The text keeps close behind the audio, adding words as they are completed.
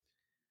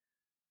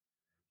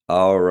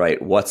All right,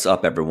 what's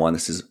up, everyone?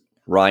 This is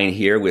Ryan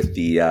here with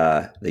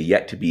the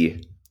yet to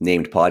be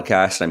named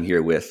podcast. I'm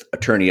here with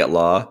attorney at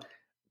law,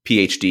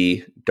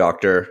 PhD,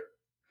 Doctor,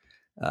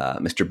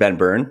 Mr. Ben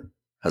Byrne.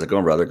 How's it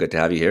going, brother? Good to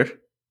have you here.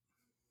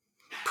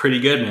 Pretty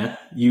good, man.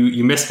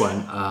 You missed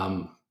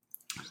one.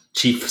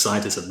 Chief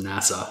scientist of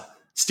NASA,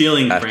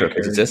 stealing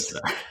Astrophysicist.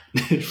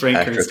 Frank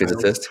Kern's title.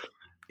 Astrophysicist.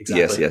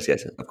 Exactly.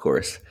 Yes, of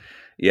course.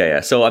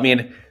 Yeah. So, I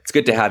mean, it's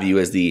good to have you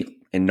as the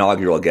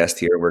inaugural guest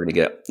here. We're going to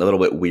get a little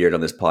bit weird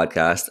on this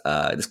podcast,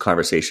 this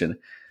conversation.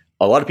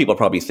 A lot of people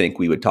probably think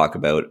we would talk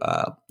about,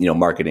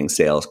 marketing,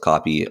 sales,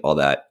 copy, all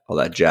that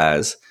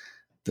jazz,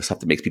 the stuff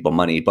that makes people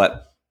money.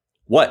 But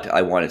what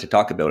I wanted to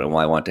talk about and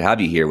why I wanted to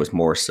have you here was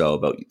more so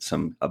about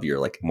some of your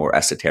like more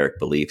esoteric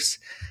beliefs,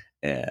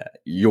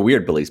 your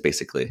weird beliefs,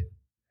 basically.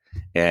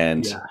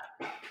 And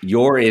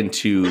you're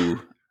into,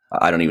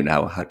 I don't even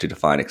know how to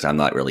define it because I'm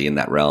not really in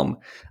that realm.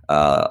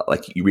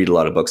 Like you read a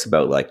lot of books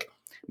about like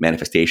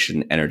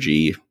manifestation,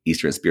 energy,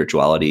 Eastern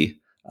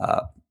spirituality.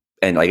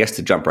 And I guess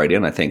to jump right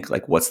in, I think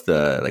like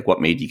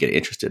what made you get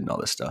interested in all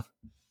this stuff?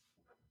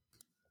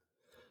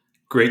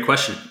 Great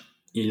question.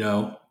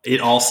 It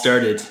all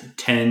started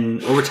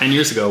over 10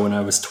 years ago when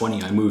I was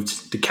 20. I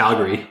moved to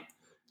Calgary,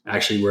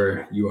 actually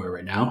where you are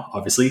right now,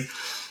 obviously.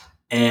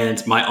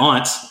 And my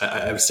aunt,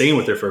 I was staying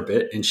with her for a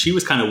bit, and she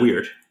was kind of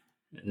weird.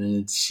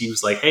 And she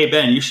was like, "Hey,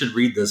 Ben, you should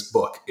read this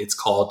book. It's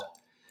called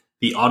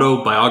The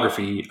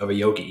Autobiography of a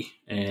Yogi."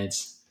 And,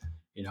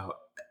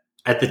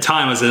 at the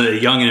time I was at a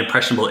young and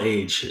impressionable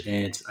age,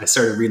 and I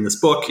started reading this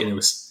book, and it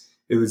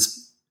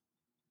was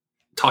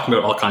talking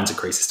about all kinds of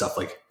crazy stuff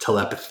like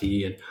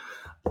telepathy and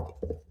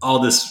all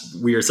this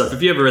weird stuff.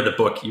 If you ever read the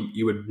book,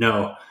 you would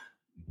know.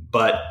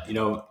 But,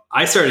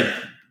 I started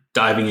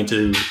diving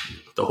into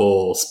the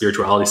whole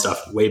spirituality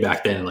stuff way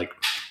back then, like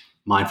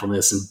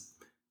mindfulness and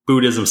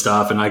Buddhism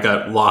stuff. And I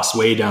got lost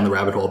way down the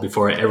rabbit hole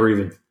before I ever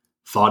even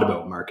thought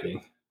about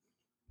marketing.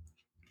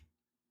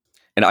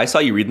 And I saw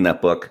you reading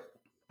that book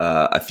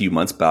a few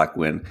months back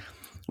when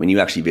you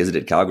actually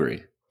visited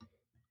Calgary.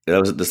 That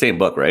was the same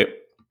book, right?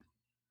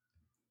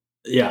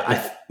 Yeah.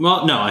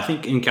 I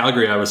think in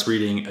Calgary I was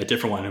reading a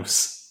different one. It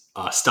was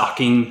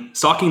Stalking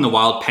the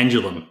Wild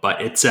Pendulum by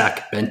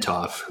Itzhak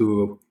Bentov,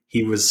 who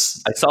he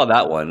was... I saw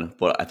that one,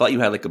 but I thought you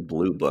had like a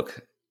blue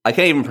book. I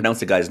can't even pronounce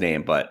the guy's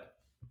name, but...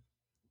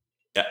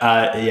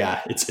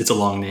 it's a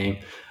long name.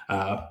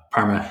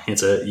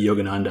 Paramahansa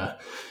Yogananda.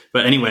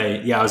 But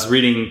anyway, I was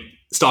reading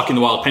Stalking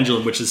the Wild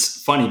Pendulum, which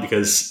is funny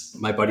because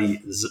my buddy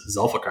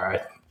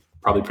Zulfikar, I'm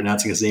probably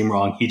pronouncing his name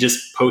wrong, he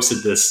just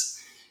posted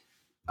this.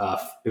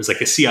 It was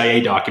like a CIA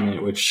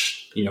document,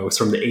 which, was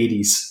from the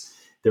 80s.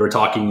 They were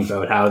talking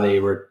about how they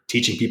were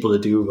teaching people to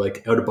do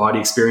like out-of-body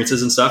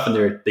experiences and stuff.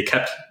 And they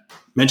kept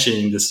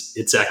mentioning this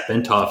Itzhak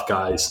Bentov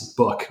guy's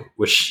book,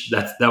 which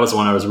that was the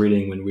one I was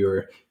reading when we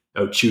were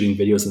out shooting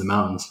videos in the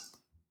mountains.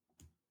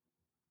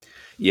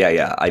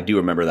 Yeah. I do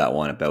remember that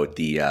one about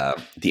the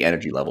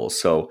energy levels.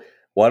 So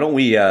why don't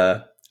we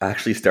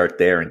actually start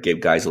there and give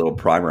guys a little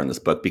primer on this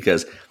book,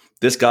 because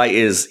this guy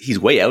he's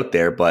way out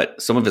there,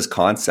 but some of his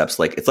concepts,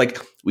 like it's like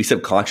we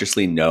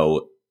subconsciously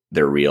know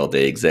they're real,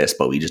 they exist,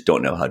 but we just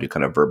don't know how to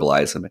kind of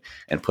verbalize them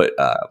and put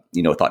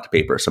thought to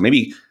paper. So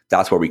maybe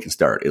that's where we can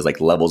start, is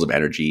like levels of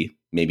energy,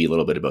 maybe a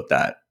little bit about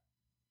that.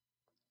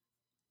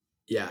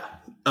 Yeah.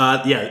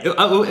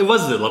 It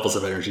was the levels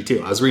of energy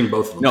too. I was reading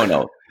both of them.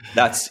 No.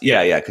 That's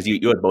because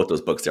you had both those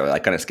books there. I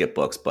kind of skipped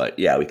books, but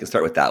yeah, we can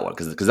start with that one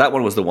because that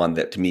one was the one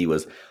that to me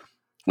was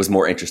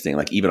more interesting.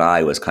 Like even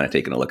I was kind of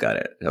taking a look at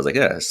it. I was like,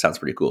 yeah, this sounds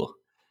pretty cool.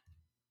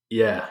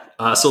 Yeah.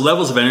 So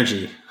levels of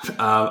energy.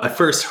 I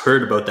first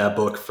heard about that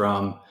book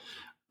from,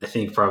 I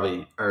think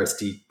probably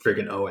RSD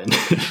friggin' Owen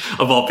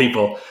of all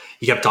people.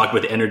 He kept talking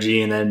about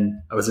energy, and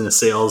then I was in a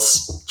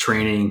sales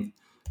training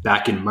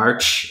back in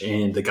March,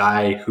 and the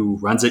guy who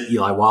runs it,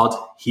 Eli Wild,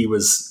 he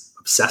was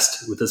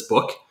obsessed with this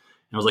book.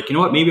 And I was like, you know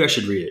what, maybe I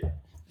should read it.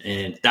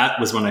 And that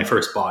was when I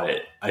first bought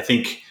it. I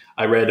think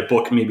I read a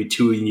book maybe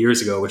 2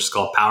 years ago, which is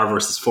called Power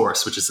versus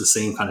Force, which is the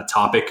same kind of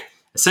topic.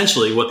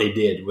 Essentially what they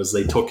did was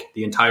they took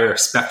the entire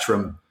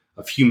spectrum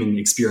of human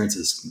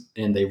experiences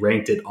and they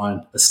ranked it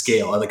on a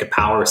scale, like a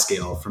power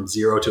scale from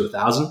 0 to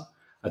 1,000.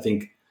 I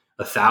think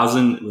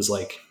 1,000 was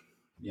like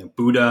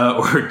Buddha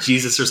or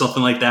Jesus or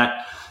something like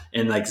that.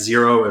 And like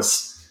 0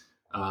 is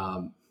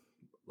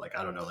like,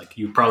 I don't know, like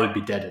you'd probably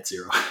be dead at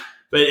 0.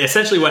 But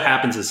essentially what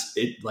happens is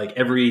it like at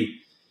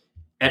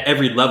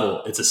every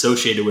level, it's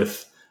associated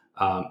with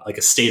like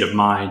a state of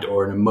mind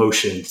or an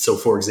emotion. So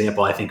for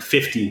example, I think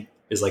 50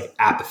 is like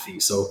apathy.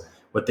 So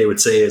what they would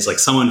say is like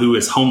someone who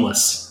is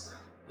homeless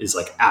is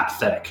like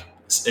apathetic.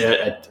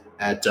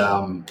 At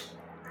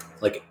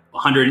like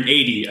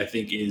 180, I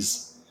think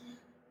is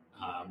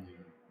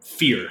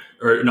fear,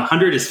 or no,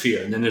 100 is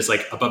fear. And then there's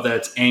like above that,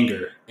 it's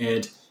anger.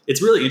 And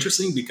it's really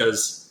interesting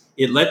because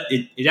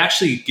it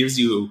actually gives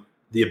you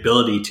the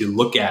ability to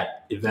look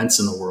at events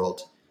in the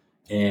world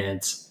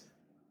and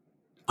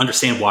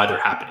understand why they're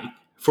happening.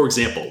 For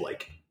example,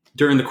 like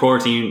during the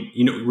quarantine,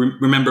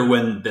 remember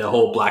when the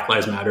whole Black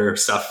Lives Matter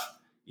stuff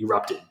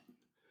erupted?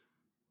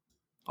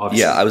 Yeah,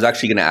 obviously. I was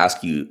actually going to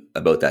ask you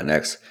about that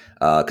next,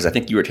 because I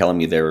think you were telling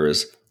me there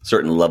was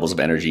certain levels of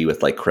energy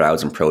with like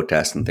crowds and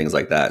protests and things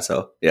like that.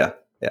 So yeah,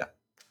 yeah,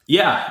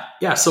 Yeah,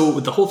 yeah. So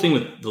with the whole thing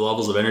with the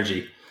levels of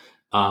energy,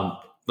 um,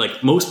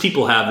 like most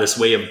people have this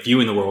way of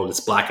viewing the world, it's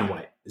black and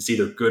white. It's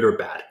either good or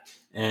bad.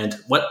 And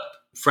what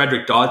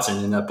Frederick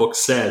Dodson in that book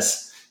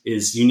says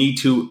is you need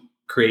to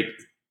create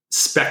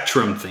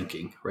spectrum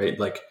thinking, right?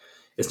 Like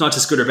it's not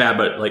just good or bad,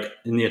 but like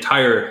in the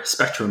entire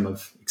spectrum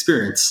of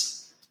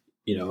experience,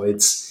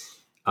 it's.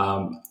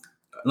 Um,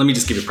 Let me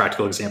just give you a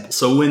practical example.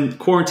 So when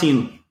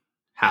quarantine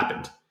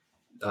happened,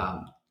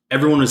 um,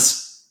 everyone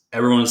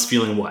was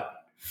feeling what?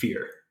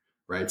 Fear,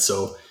 right?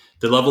 So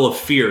the level of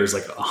fear is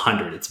like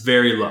 100. It's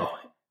very low,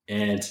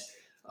 and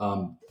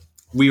um,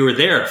 we were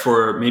there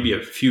for maybe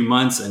a few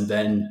months, and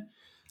then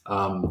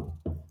um,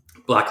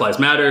 Black Lives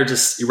Matter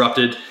just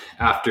erupted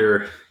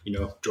after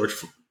George,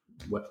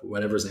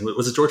 whatever his name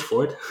was. It George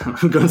Floyd?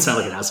 I'm going to sound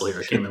like an asshole here.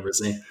 I can't remember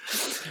his name.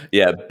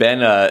 yeah.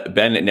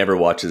 Ben never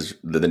watches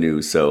the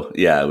news, so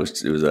yeah, it was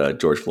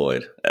George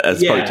Floyd.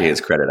 That's probably to Yeah,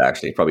 his credit,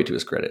 actually. Probably to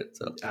his credit.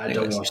 So, I don't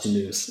anyways, watch the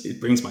news. It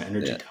brings my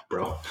energy yeah, down,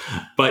 bro.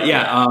 But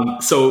yeah, yeah,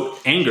 so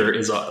anger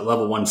is a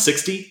level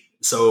 160.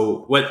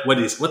 So what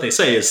they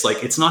say is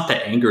like it's not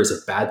that anger is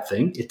a bad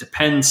thing. It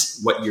depends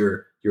what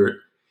you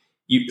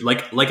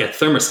like a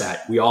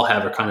thermostat. We all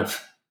have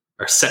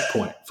our set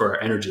point for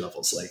our energy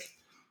levels.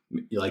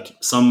 Like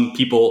some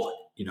people,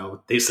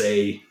 they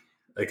say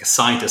like a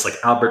scientist like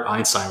Albert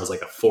Einstein was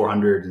like a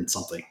 400 and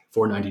something,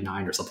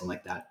 499 or something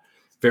like that,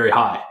 very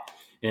high.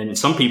 And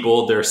some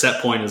people, their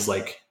set point is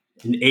like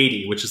an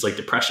 80, which is like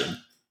depression.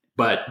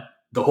 But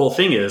the whole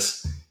thing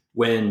is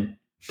when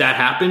that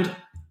happened,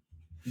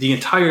 the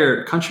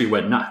entire country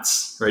went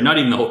nuts, right? Not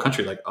even the whole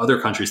country, like other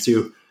countries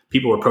too.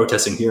 People were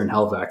protesting here in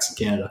Halifax in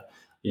Canada,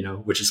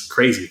 which is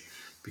crazy yeah,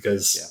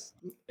 because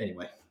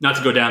anyway, not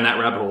to go down that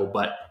rabbit hole,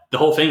 but the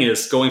whole thing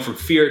is going from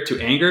fear to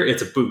anger.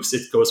 It's a boost.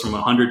 It goes from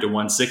 100 to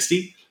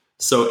 160.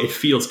 So it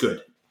feels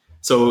good.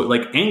 So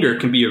like anger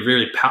can be a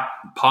very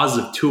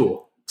positive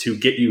tool to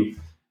get you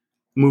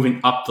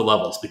moving up the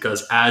levels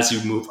because as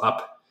you move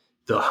up,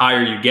 the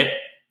higher you get,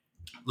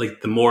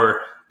 like the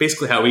more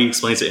basically how he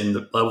explains it in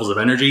the levels of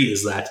energy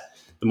is that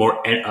the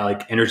more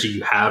like energy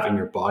you have in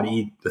your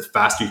body, the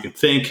faster you can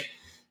think,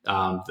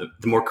 the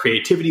more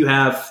creativity you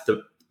have,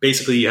 the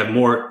basically you have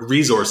more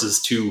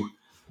resources to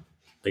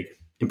like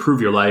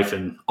improve your life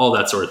and all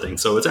that sort of thing.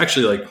 So it's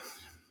actually like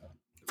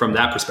from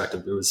that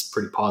perspective, it was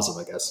pretty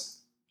positive, I guess.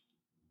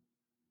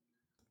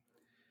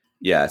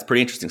 yeah. It's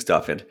pretty interesting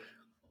stuff, and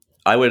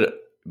I would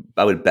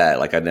I would bet,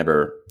 like I've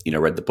never,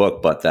 read the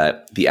book, but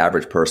that the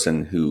average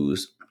person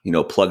who's,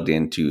 plugged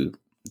into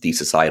the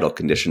societal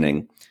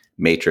conditioning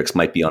matrix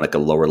might be on like a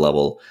lower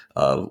level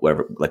of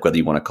whether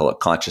you want to call it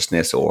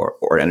consciousness or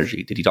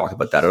energy. Did he talk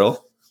about that at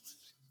all?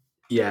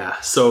 Yeah.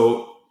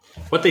 So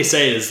what they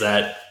say is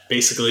that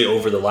basically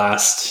over the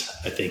last,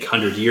 I think,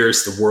 100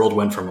 years, the world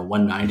went from a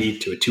 190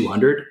 to a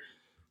 200.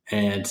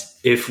 And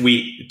if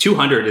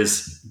 200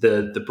 is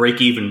the break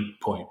even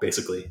point,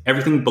 basically.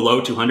 Everything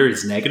below 200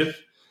 is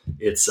negative.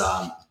 It's,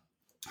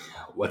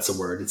 what's the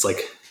word? It's like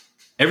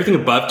everything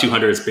above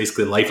 200 is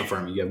basically life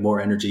affirming. You have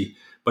more energy.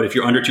 But if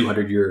you're under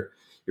 200, you're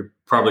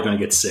probably going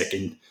to get sick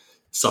and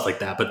stuff like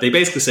that. But they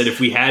basically said if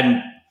we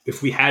hadn't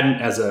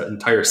as an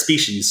entire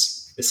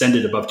species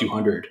ascended above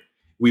 200,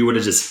 we would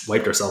have just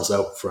wiped ourselves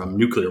out from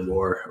nuclear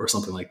war or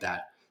something like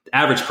that. The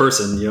average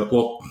person,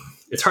 well,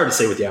 it's hard to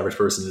say what the average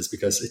person is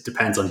because it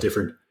depends on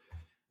different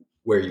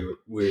where you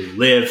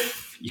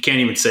live. You can't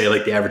even say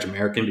like the average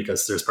American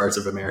because there's parts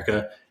of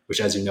America which,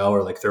 as you know,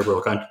 are like third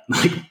world country,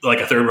 like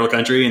a third world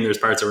country, and there's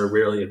parts that are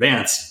really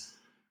advanced,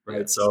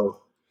 right? So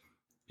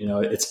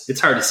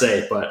it's hard to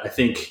say, but I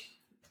think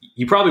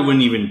you probably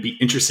wouldn't even be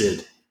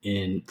interested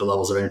in the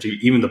levels of energy,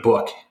 even the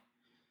book,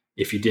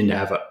 if you didn't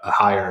have a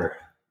higher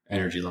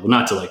energy level.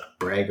 Not to like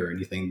brag or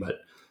anything, but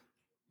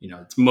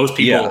most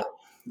Yeah. people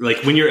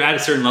like when you're at a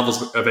certain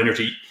levels of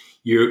energy,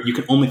 you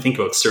can only think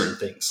about certain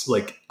things.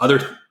 Like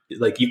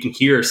you can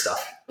hear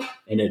stuff,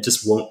 and it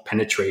just won't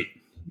penetrate.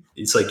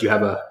 It's like you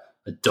have a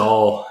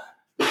dull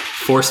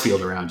force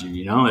field around you.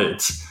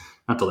 It's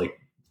not to like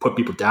put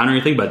people down or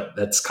anything, but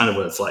that's kind of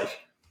what it's like.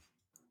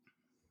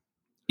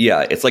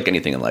 Yeah, it's like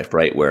anything in life,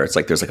 right? Where it's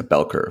like there's like a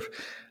bell curve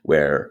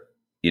where,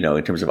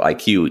 in terms of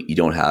IQ, you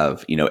don't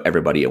have,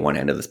 everybody at one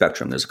end of the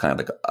spectrum. There's kind of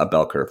like a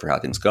bell curve for how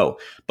things go.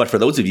 But for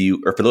those of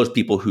you, or for those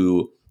people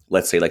who,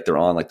 let's say like they're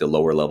on like the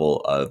lower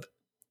level of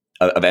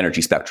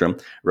energy spectrum,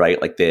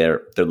 right? Like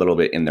they're a little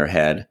bit in their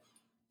head,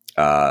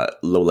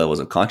 low levels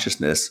of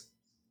consciousness,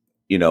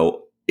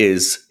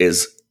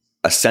 is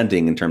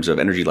ascending in terms of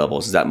energy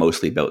levels. Is that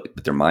mostly about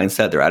their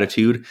mindset, their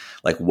attitude?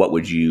 Like what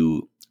would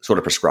you sort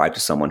of prescribe to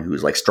someone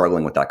who's like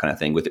struggling with that kind of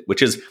thing,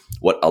 which is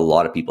what a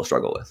lot of people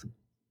struggle with?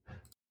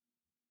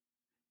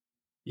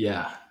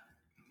 Yeah,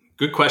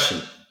 good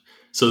question.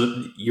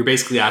 So you're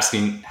basically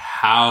asking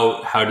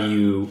how do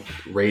you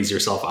raise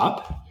yourself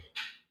up?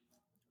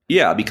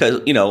 Yeah,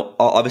 because,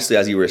 obviously,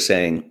 as you were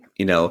saying,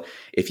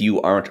 if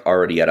you aren't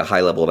already at a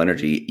high level of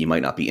energy, you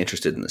might not be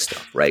interested in this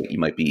stuff, right? You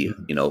might be,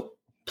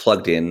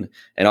 plugged in,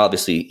 and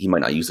obviously he might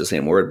not use the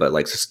same word, but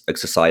like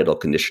societal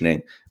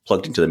conditioning,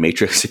 plugged into the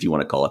matrix, if you want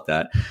to call it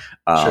that.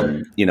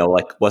 Sure.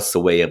 Like what's the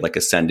way of like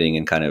ascending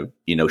and kind of,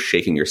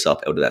 shaking yourself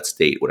out of that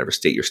state, whatever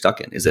state you're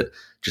stuck in? Is it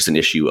just an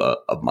issue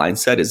of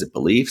mindset? Is it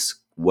beliefs?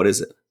 What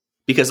is it?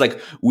 Because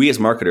like we as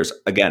marketers,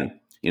 again,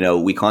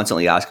 we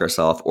constantly ask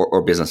ourselves,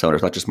 or business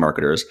owners, not just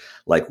marketers,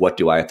 like, what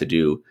do I have to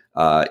do?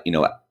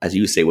 As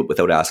you say,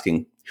 without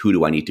asking, who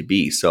do I need to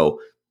be? So,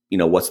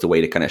 what's the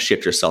way to kind of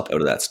shift yourself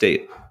out of that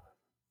state?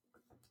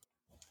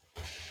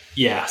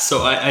 Yeah.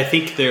 So I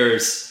think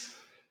there's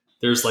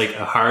like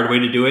a hard way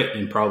to do it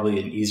and probably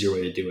an easier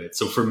way to do it.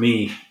 So for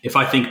me, if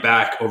I think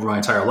back over my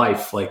entire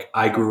life, like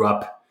I grew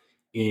up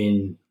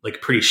in like a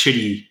pretty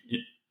shitty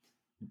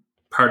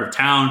part of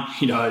town,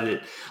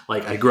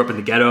 like I grew up in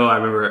the ghetto. I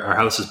remember our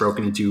house was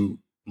broken into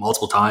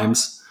multiple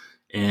times,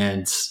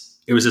 and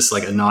it was just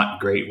like a not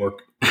great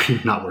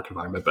not work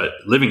environment, but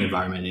living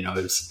environment. It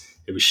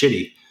was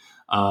shitty.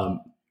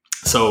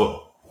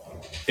 So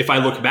if I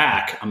look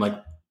back, I'm like,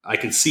 I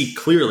can see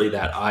clearly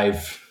that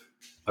I've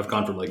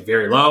gone from like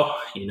very low,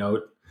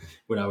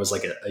 when I was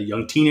like a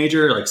young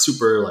teenager, like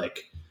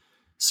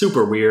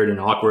super weird and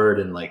awkward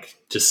and like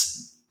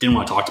just didn't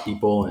want to talk to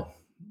people, and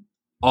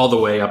all the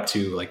way up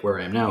to like where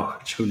I am now,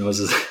 which who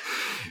knows is.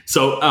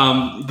 So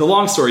the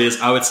long story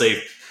is, I would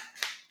say,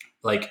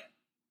 like,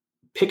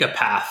 pick a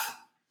path.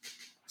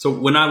 So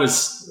when I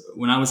was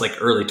like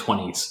early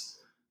 20s,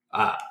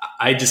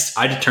 I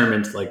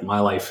determined like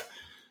my life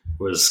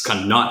was kind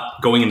of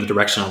not going in the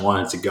direction I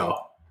wanted to go.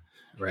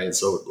 Right.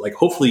 So like,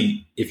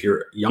 hopefully if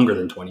you're younger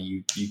than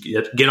 20, you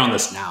get on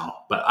this now,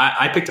 but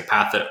I picked a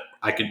path that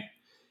I could,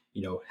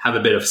 have a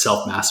bit of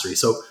self-mastery.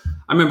 So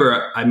I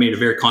remember I made a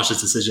very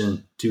conscious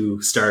decision to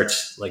start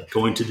like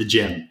going to the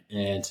gym,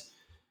 and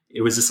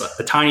it was just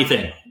a tiny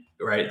thing,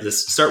 right?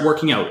 Just start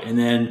working out. And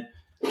then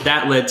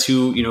that led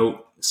to,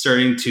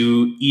 starting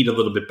to eat a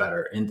little bit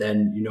better. And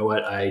then,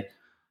 I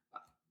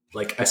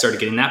started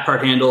getting that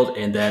part handled,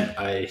 and then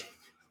I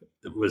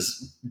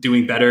was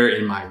doing better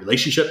in my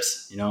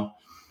relationships,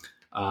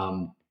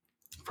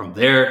 from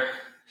there,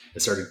 I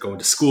started going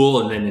to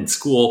school, and then in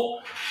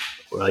school,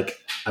 like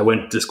I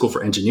went to school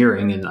for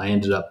engineering, and I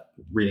ended up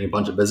reading a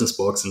bunch of business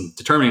books and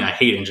determining I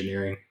hate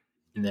engineering.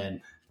 And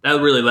then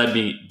that really led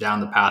me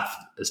down the path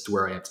as to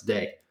where I am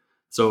today.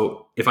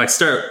 So if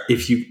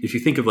you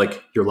think of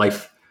like your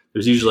life,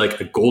 there's usually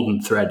like a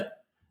golden thread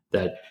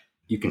that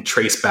you can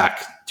trace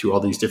back to all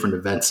these different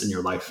events in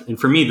your life. And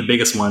for me, the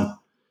biggest one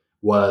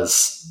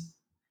was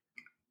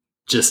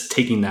just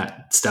taking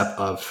that step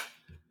of,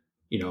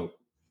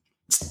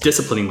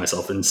 disciplining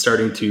myself and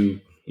starting to,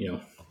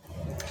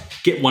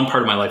 get one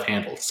part of my life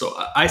handled. So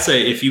I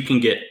say, if you can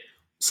get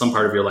some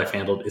part of your life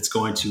handled, it's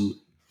going to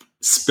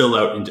spill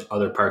out into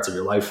other parts of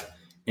your life.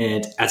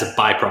 And as a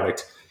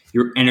byproduct,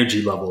 your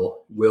energy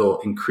level will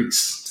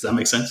increase. Does that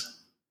make sense?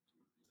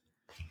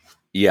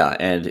 Yeah.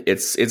 And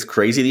it's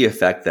crazy the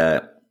effect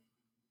that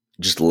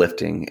just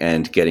lifting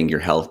and getting your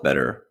health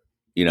better,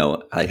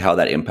 like how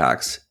that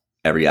impacts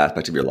every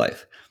aspect of your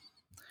life.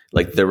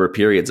 Like there were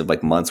periods of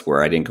like months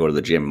where I didn't go to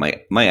the gym.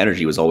 My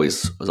energy was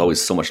always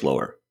so much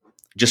lower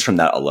just from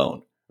that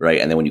alone. Right.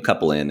 And then when you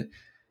couple in,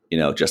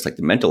 just like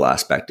the mental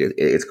aspect,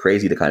 it's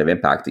crazy the kind of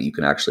impact that you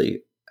can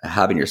actually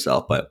have in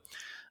yourself. But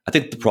I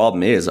think the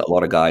problem is a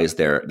lot of guys,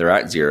 they're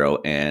at zero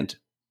and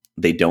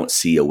they don't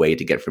see a way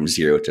to get from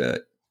zero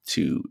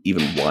to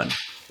even one.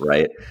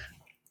 Right.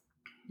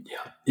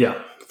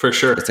 Yeah, for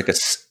sure. It's like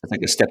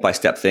a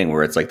step-by-step thing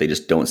where it's like they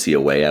just don't see a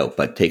way out,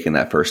 but taking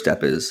that first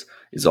step is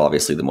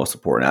obviously the most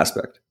important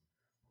aspect.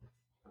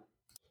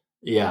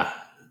 Yeah.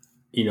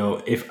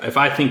 If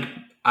I think,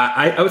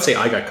 I would say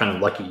I got kind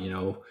of lucky,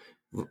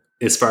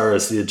 as far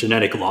as the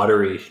genetic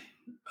lottery.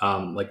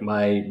 Like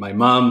my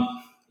mom,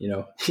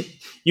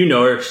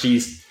 her,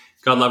 she's,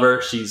 God love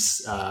her.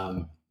 She's,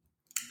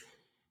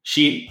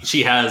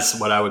 she has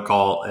what I would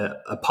call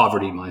a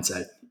poverty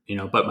mindset,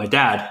 but my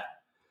dad,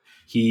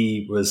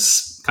 he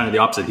was kind of the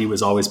opposite. He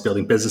was always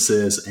building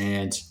businesses,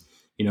 and,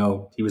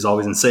 he was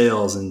always in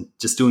sales and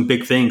just doing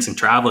big things and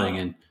traveling.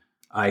 And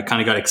I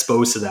kind of got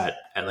exposed to that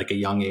at like a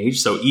young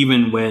age. So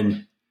even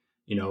when,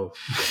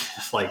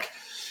 like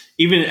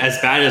even as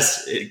bad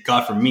as it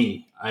got for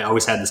me, I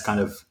always had this kind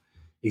of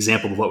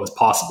example of what was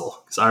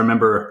possible. Because I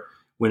remember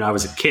when I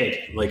was a kid,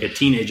 like a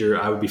teenager,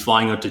 I would be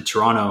flying out to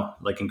Toronto,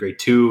 like in grade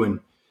 2, and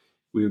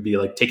we would be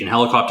like taking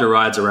helicopter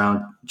rides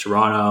around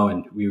Toronto,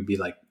 and we would be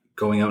like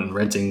going out and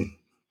renting,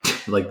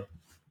 like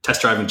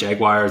test driving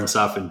Jaguars and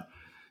stuff, and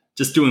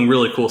just doing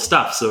really cool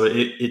stuff. So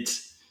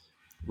it's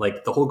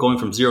like the whole going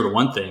from 0 to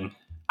 1 thing.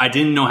 I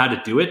didn't know how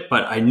to do it,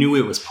 but I knew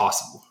it was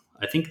possible.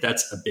 I think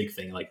that's a big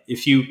thing. Like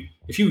if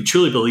you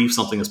truly believe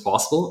something is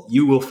possible,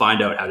 you will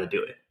find out how to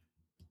do it.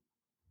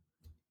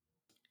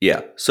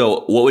 Yeah.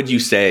 So what would you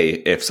say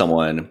if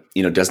someone,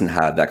 doesn't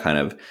have that kind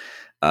of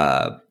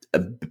a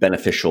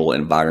beneficial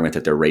environment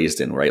that they're raised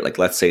in, right? Like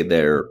let's say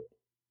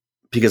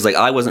because like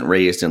I wasn't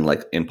raised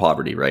in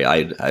poverty, right? I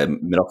had a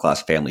middle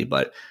class family,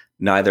 but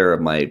neither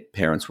of my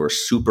parents were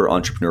super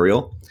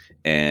entrepreneurial,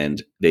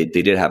 and they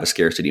did have a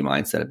scarcity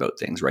mindset about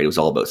things, right? It was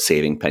all about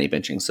saving, penny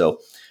pinching. So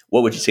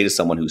what would you say to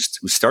someone who's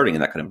starting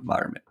in that kind of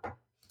environment?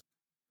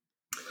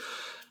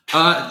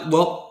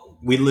 Well,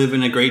 we live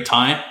in a great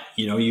time.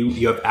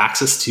 You have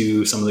access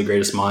to some of the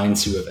greatest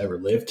minds who have ever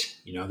lived.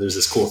 There's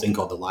this cool thing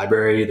called the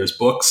library. There's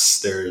books.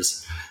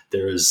 There's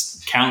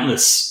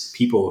countless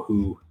people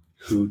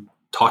who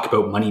talk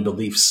about money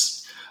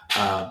beliefs.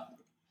 I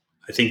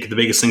think the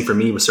biggest thing for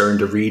me was starting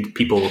to read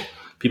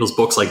people's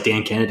books like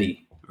Dan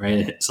Kennedy,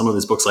 right? Some of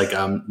his books like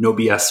No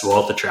BS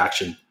Wealth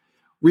Attraction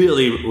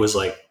really was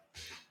like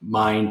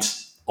mind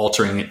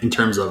altering in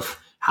terms of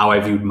how I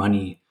viewed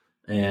money.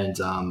 And,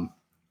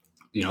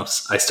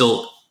 I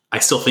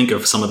still think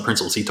of some of the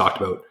principles he talked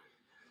about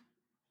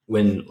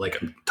when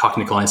like I'm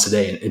talking to clients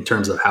today in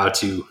terms of how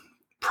to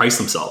price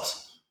themselves.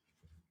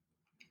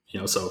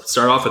 So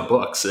start off with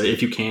books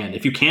if you can.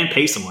 If you can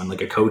pay someone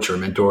like a coach or a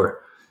mentor,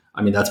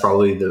 I mean, that's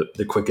probably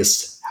the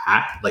quickest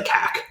hack.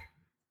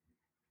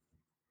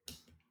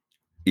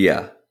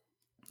 Yeah.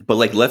 But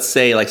like, let's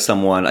say like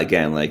someone,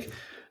 again, like,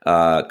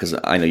 because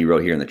I know you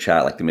wrote here in the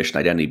chat, like the mission,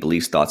 identity,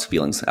 beliefs, thoughts,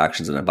 feelings,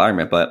 actions, and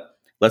environment. But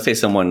let's say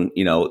someone,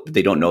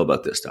 they don't know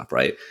about this stuff,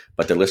 right?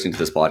 But they're listening to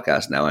this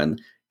podcast now.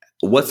 And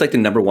what's like the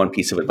number one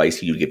piece of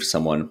advice you would give to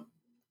someone?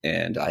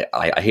 And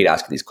I hate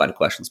asking these kind of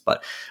questions,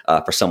 but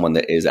for someone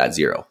that is at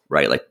zero,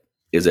 right? Like,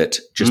 is it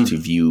just to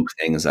view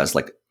things as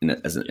like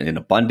in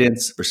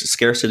abundance versus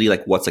scarcity?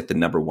 Like, what's like the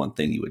number one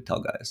thing you would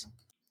tell guys?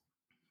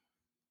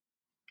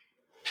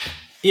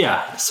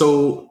 Yeah,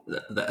 so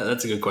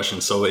that's a good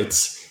question. So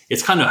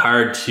it's kind of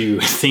hard to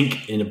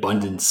think in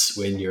abundance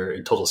when you're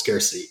in total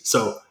scarcity.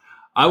 So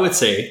I would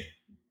say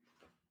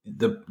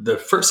the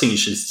first thing you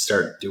should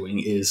start doing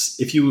is,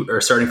 if you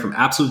are starting from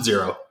absolute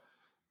zero,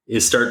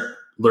 is start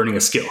learning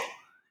a skill.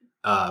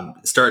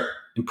 Start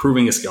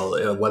improving a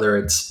skill, whether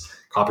it's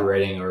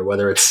copywriting or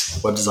whether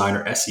it's web design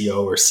or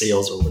SEO or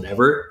sales or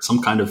whatever,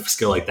 some kind of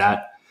skill like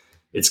that.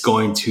 It's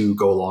going to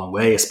go a long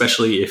way,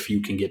 especially if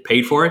you can get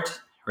paid for it,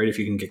 right? If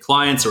you can get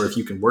clients or if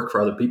you can work for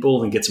other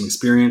people and get some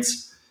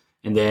experience.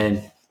 And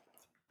then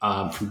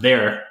from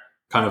there,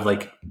 kind of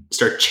like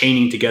start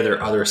chaining together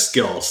other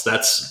skills.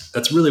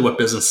 That's really what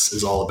business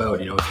is all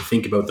about. If you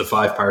think about the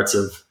 5 parts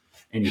of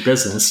any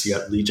business, you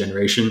got lead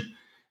generation,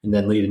 and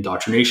then lead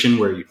indoctrination,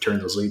 where you turn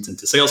those leads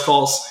into sales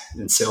calls,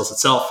 and then sales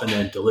itself, and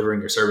then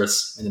delivering your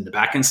service, and then the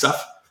back end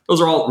stuff.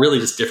 Those are all really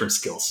just different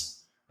skills,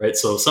 right?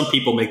 So some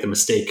people make the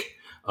mistake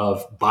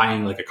of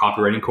buying like a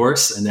copywriting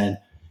course, and then,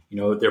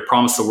 they're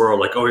promised the world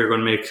like, oh, you're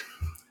going to make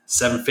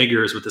 7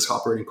 figures with this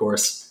copywriting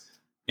course.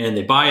 And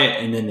they buy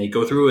it, and then they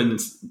go through, and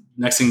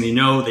next thing they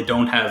know, they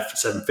don't have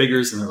 7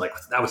 figures, and they're like,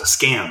 that was a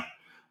scam.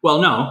 Well,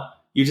 no,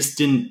 you just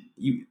didn't.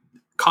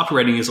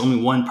 Copywriting is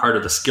only one part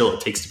of the skill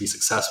it takes to be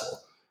successful.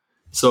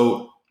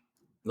 So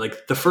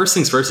like the first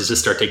things first is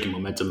just start taking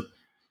momentum,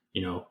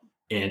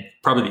 and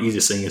probably the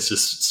easiest thing is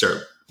just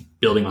start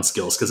building on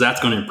skills, because that's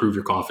going to improve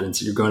your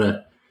confidence. You're going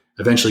to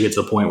eventually get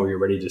to the point where you're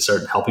ready to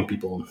start helping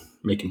people and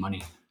making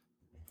money.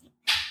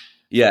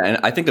 Yeah. And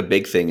I think a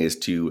big thing is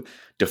to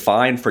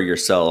define for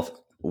yourself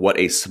what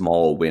a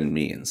small win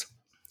means,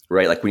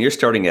 right? Like when you're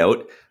starting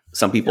out,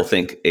 some people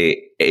think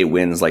a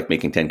win's like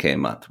making 10K a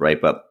month,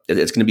 right? But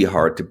it's going to be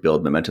hard to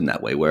build momentum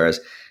that way. Whereas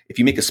if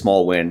you make a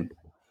small win,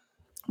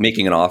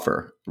 making an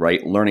offer,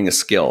 right? Learning a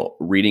skill,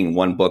 reading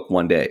one book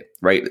one day,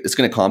 right? It's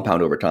going to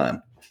compound over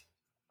time.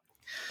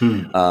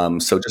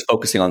 So just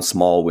focusing on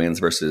small wins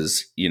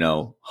versus,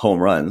 home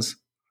runs,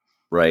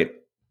 right?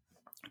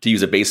 To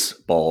use a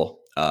baseball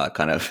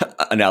kind of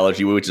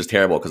analogy, which is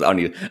terrible because I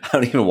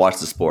don't even watch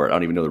the sport. I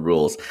don't even know the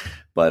rules.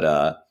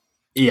 But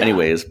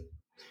anyways,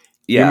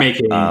 yeah. You're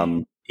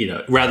making,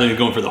 rather than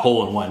going for the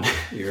hole in one,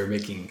 you're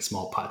making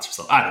small putts or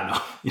something. I don't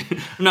know.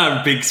 I'm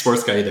not a big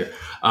sports guy either.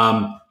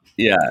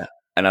 Yeah.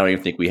 And I don't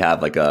even think we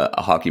have like a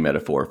hockey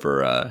metaphor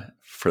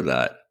for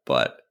that.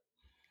 But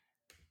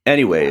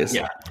anyways,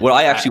 what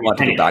I actually want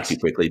to go back to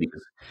quickly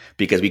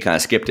because we kind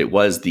of skipped it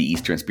was the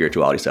Eastern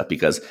spirituality stuff,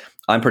 because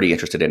I'm pretty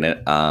interested in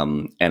it.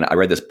 And I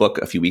read this book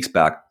a few weeks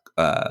back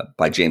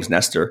by James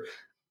Nestor,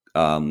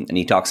 and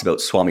he talks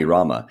about Swami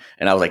Rama.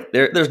 And I was like,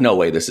 there's no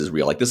way this is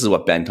real. Like, this is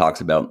what Ben talks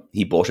about.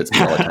 He bullshits me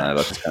all the time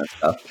about this kind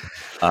of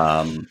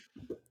stuff.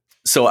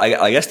 So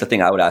I guess the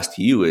thing I would ask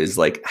to you is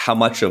like, how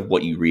much of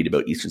what you read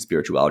about Eastern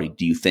spirituality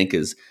do you think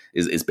is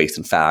based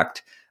in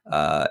fact?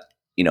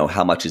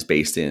 How much is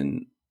based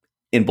in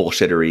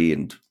bullshittery?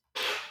 And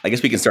I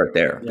guess we can start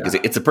there because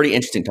it's a pretty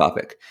interesting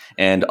topic,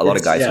 and a lot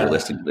of guys who are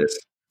listening to this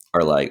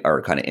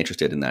are kind of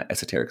interested in that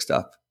esoteric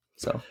stuff.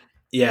 So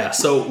yeah.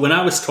 So when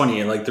I was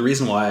 20, like the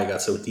reason why I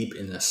got so deep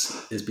in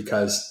this is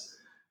because,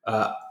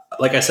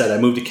 like I said, I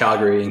moved to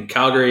Calgary, and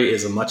Calgary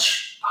is a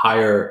much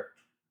higher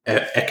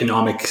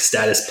economic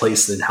status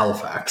place than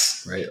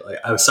Halifax, right? Like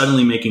I was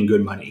suddenly making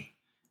good money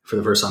for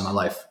the first time in my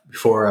life.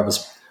 Before I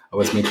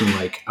was making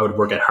like, I would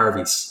work at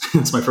Harvey's.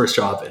 It's my first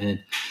job, and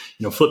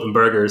flipping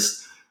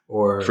burgers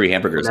or free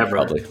hamburgers,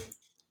 probably.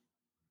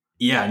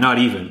 Yeah, not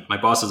even. My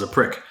boss is a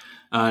prick.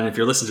 And if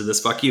you're listening to this,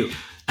 fuck you.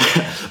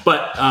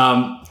 But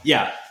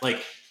yeah,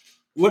 like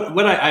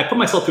what I put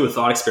myself through a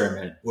thought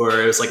experiment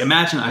where it was like,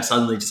 imagine I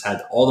suddenly just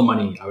had all the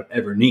money I would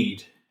ever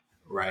need,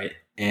 right?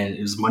 And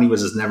money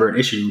was just never an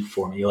issue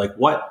for me. Like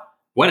what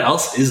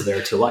else is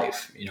there to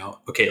life?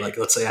 Okay, like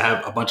let's say I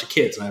have a bunch of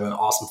kids and I have an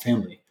awesome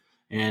family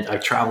and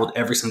I've traveled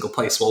every single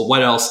place. Well,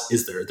 what else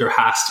is there? There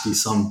has to be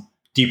some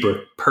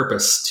deeper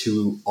purpose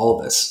to all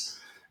of this,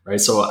 right?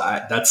 So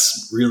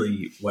that's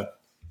really what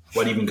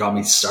even got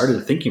me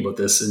started thinking about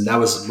this. And that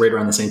was right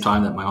around the same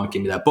time that my aunt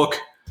gave me that book.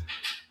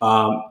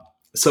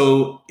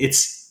 So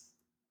it's,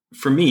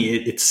 for me,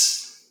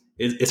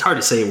 it's hard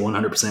to say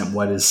 100%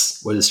 what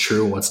is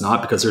true and what's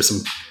not, because there's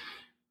some,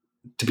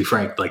 to be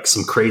frank, like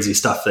some crazy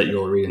stuff that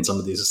you'll read in some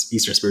of these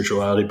Eastern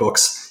spirituality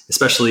books,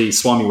 especially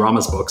Swami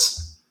Rama's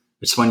books.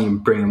 It's funny you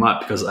bring them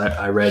up because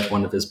I read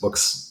one of his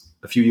books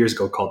a few years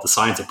ago called The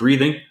Science of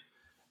Breathing.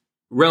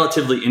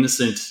 Relatively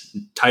innocent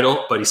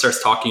title, but he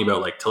starts talking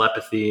about like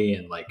telepathy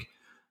and like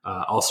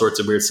all sorts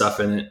of weird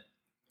stuff in it.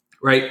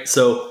 Right.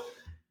 So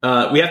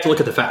we have to look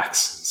at the facts.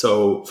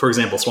 So for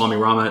example, Swami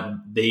Rama,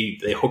 they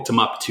hooked him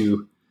up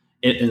to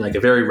in like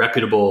a very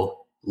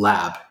reputable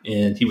lab,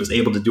 and he was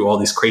able to do all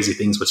these crazy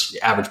things, which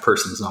the average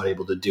person is not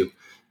able to do.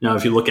 Now,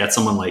 if you look at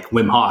someone like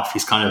Wim Hof,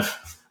 he's kind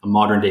of a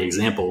modern day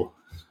example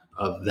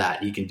of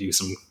that. He can do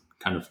some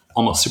kind of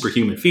almost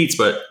superhuman feats,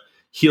 but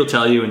he'll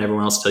tell you and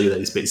everyone else will tell you that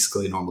he's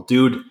basically a normal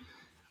dude.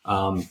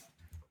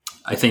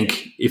 I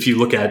think if you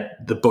look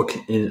at the book,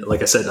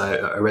 like I said,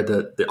 I read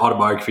the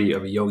autobiography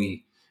of a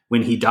yogi.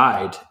 When he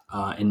died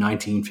in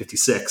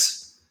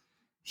 1956,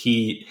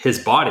 his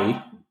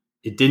body,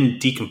 it didn't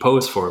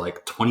decompose for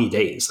like 20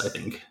 days, I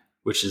think,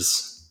 which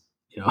is,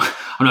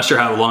 I'm not sure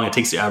how long it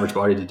takes the average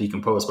body to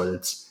decompose, but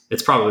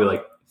it's probably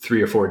like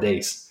 3 or 4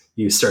 days.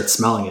 You start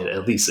smelling it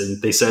at least.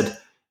 And they said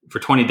for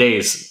 20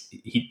 days,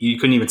 you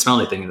couldn't even smell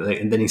anything.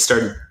 And then he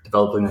started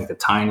developing like a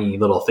tiny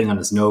little thing on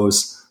his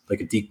nose,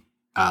 like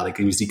like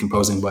he was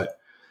decomposing. But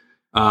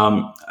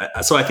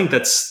so I think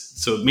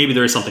so maybe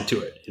there is something to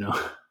it,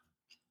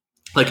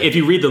 Like if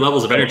you read the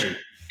levels of energy,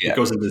 it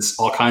goes into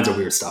all kinds of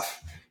weird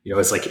stuff.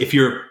 It's like if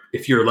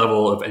your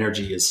level of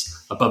energy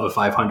is above a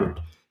 500,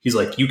 he's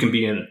like, you can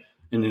be in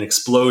an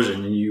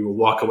explosion and you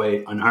walk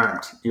away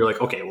unharmed. You're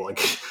like, okay, well, like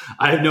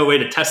I have no way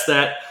to test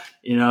that,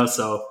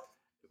 so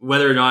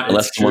whether or not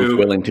unless it's someone's true,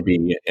 willing to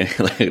be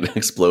like an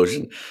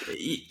explosion.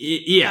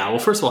 Yeah. Well,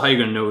 first of all, how are you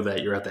going to know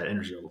that you're at that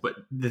energy level? But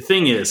the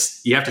thing is,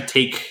 you have to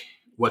take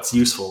what's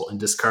useful and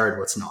discard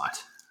what's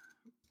not.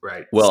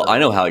 Right. Well, I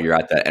know how you're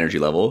at that energy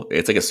level.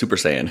 It's like a Super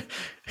Saiyan.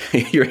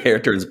 Your hair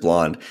turns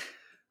blonde.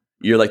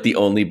 You're like the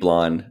only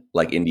blonde,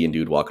 like Indian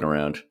dude walking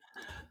around.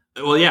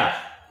 Well, yeah.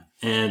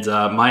 And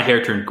my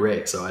hair turned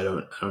gray, so I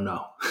don't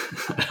know.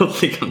 I don't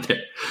think I'm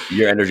there.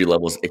 Your energy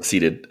levels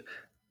exceeded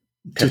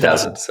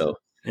 10,000. So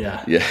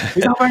yeah.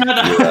 Exactly.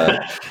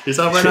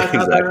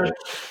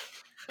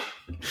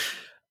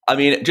 I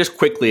mean, just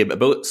quickly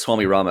about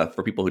Swami Rama,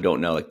 for people who don't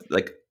know,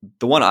 like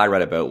the one I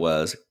read about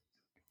was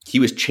he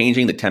was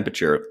changing the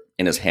temperature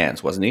in his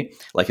hands, wasn't he?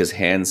 Like his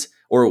hands,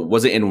 or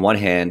was it in one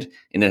hand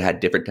and it had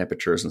different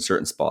temperatures in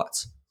certain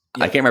spots?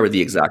 Yeah. I can't remember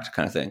the exact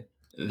kind of thing.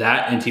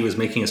 That, and he was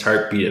making his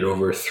heart beat at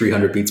over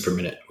 300 beats per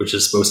minute, which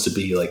is supposed to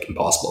be like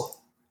impossible.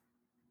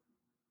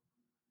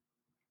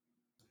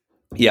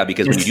 Yeah,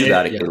 because when you do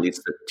that, it leads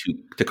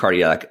to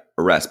cardiac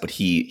arrest. But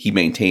he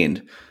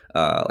maintained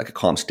like a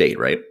calm state,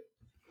 right?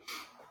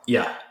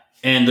 Yeah,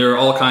 and there are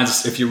all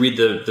kinds. If you read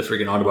the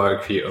freaking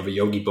autobiography of a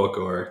yogi book,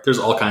 or there's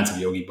all kinds of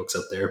yogi books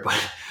out there, but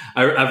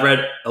I've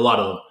read a lot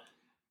of them.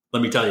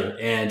 Let me tell you,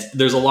 and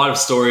there's a lot of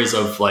stories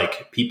of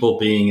like people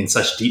being in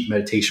such deep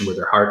meditation where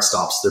their heart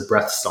stops, their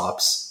breath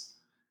stops,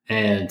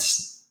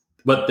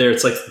 but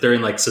it's like they're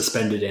in like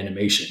suspended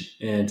animation.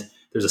 And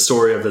there's a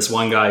story of this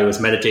one guy who was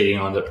meditating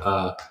on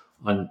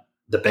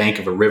the bank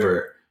of a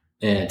river,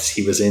 and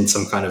he was in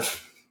some kind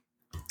of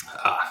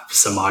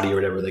samadhi or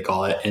whatever they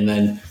call it. And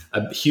then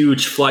a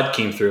huge flood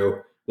came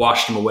through,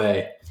 washed him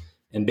away.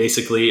 And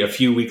basically a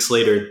few weeks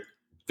later,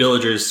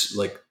 villagers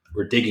like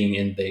were digging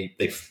and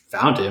they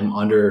found him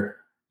under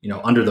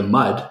the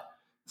mud.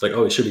 It's like,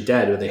 oh, he should be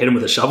dead. Or they hit him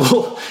with a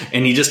shovel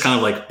and he just kind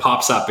of like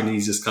pops up and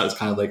he's just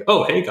kind of like,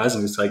 oh, hey guys.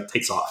 And just like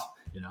takes off,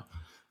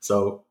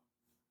 So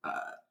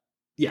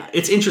yeah,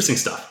 it's interesting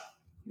stuff.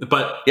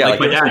 But yeah, like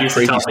my dad used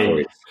to tell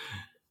me,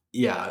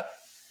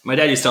 my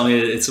dad used to tell me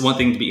it's one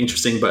thing to be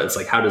interesting, but it's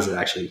like, how does it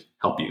actually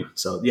help you?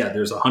 So yeah,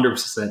 there's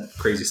 100%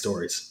 crazy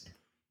stories.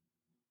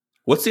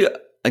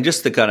 And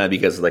just to kind of,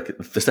 because like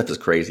the stuff is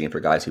crazy, and for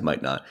guys who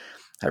might not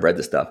have read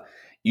this stuff,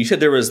 you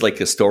said there was like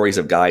stories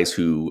of guys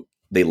who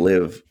they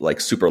live like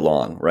super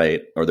long,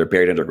 right? Or they're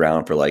buried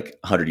underground for like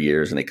 100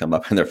 years and they come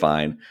up and they're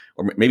fine.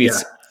 Or maybe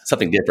it's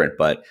something different,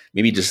 but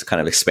maybe just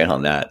kind of expand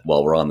on that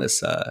while we're on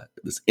this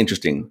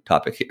interesting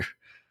topic here.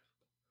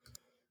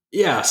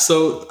 Yeah.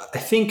 So I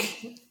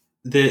think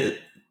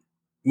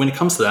when it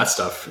comes to that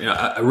stuff,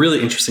 a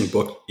really interesting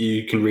book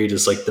you can read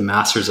is like The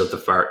Masters of the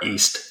Far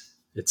East.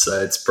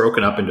 It's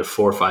broken up into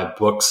 4 or 5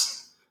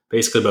 books,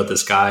 basically about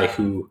this guy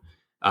who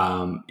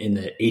In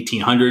the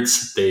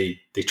 1800s,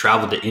 they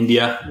traveled to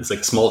India. It's like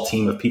a small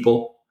team of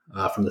people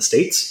from the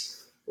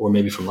States, or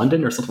maybe from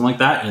London or something like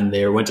that, and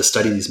they went to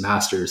study these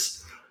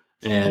masters.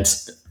 And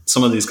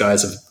some of these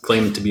guys have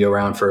claimed to be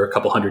around for a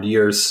couple hundred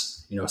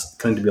years,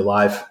 claimed to be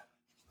alive.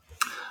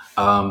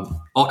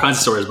 All kinds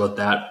of stories about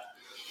that.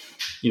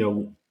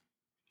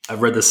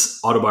 I've read this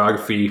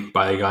autobiography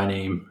by a guy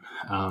named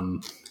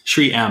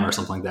Sri M or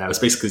something like that. It was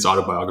basically his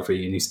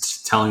autobiography, and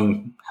he's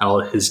telling how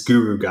his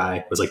guru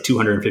guy was like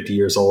 250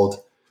 years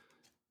old,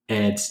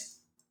 and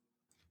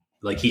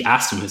like he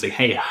asked him, he's like,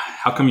 "Hey,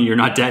 how come you're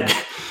not dead?"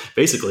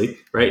 Basically,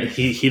 right?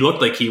 He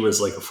looked like he was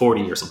like a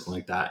 40 or something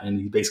like that, and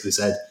he basically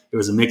said it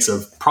was a mix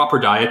of proper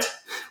diet,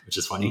 which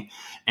is funny,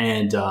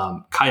 and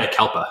Kaya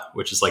Kalpa,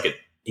 which is like an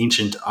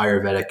ancient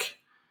Ayurvedic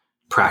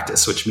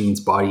practice, which means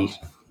body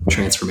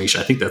transformation.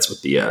 I think that's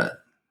what the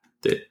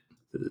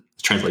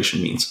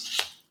translation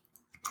means.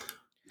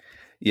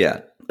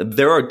 Yeah,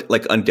 there are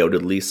like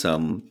undoubtedly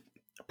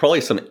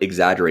probably some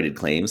exaggerated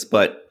claims,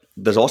 but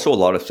there's also a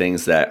lot of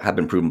things that have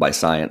been proven by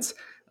science,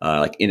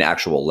 like in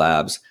actual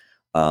labs.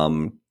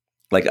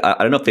 Like I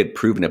don't know if they've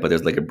proven it, but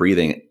there's like a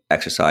breathing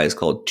exercise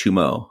called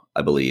Tumo,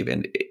 I believe,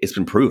 and it's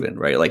been proven,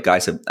 right? Like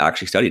guys have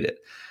actually studied it.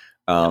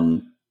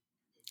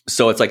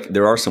 So it's like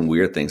there are some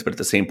weird things, but at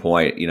the same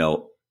point,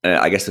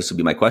 I guess this would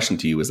be my question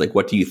to you: is like,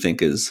 what do you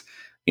think is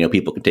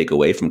people can take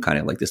away from kind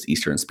of like this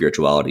Eastern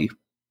spirituality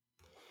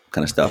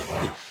kind of stuff?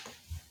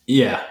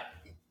 Yeah.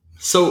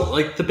 So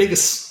like the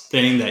biggest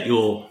thing that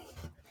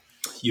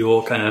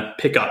you'll kind of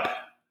pick up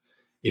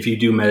if you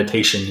do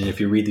meditation and if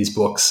you read these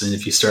books and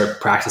if you start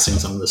practicing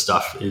some of this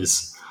stuff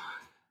is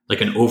like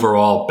an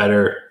overall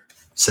better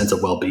sense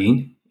of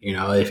well-being.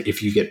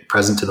 If you get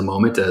present to the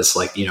moment, as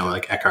like,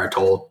 like Eckhart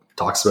Tolle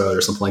talks about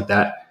or something like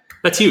that,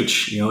 that's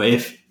huge.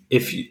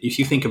 If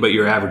you think about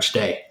your average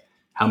day,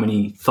 how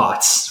many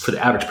thoughts for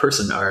the average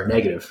person are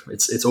negative?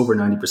 It's over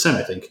 90%,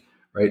 I think.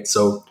 Right.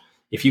 So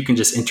if you can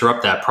just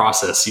interrupt that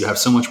process, you have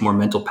so much more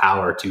mental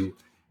power to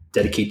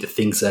dedicate to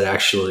things that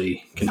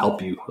actually can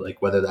help you,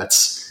 like whether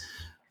that's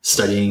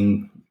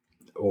studying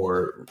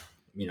or,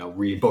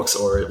 reading books,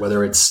 or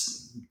whether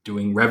it's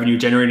doing revenue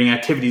generating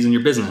activities in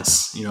your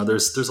business.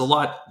 There's a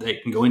lot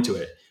that can go into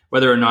it,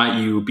 whether or not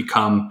you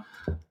become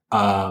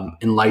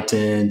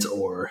enlightened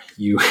or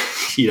you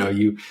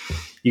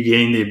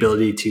gain the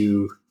ability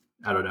to,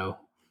 I don't know,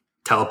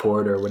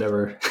 teleport or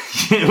whatever,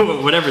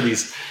 whatever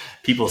these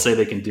people say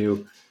they can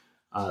do.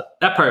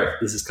 That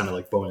part is just kind of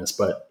like bonus,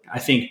 but I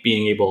think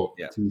being able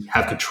to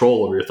have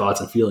control over your thoughts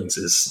and feelings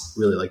is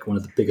really like one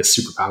of the biggest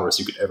superpowers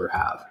you could ever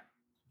have.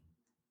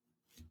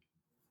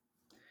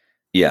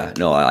 Yeah,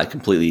 no, I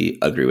completely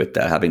agree with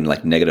that. Having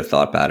like negative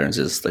thought patterns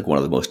is like one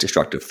of the most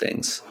destructive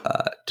things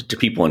to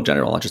people in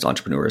general, not just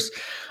entrepreneurs.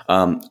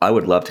 I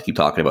would love to keep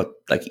talking about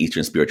like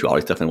Eastern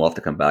spirituality stuff, and we'll have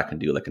to come back and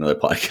do like another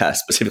podcast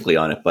specifically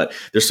on it. But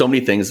there's so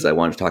many things that I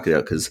wanted to talk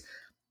about because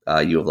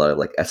you have a lot of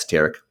like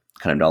esoteric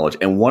kind of knowledge.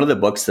 And one of the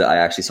books that I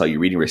actually saw you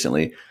reading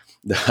recently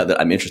that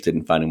I'm interested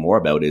in finding more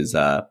about is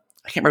I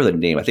can't remember the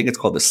name. I think it's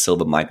called the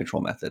Silva Mind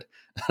Control Method.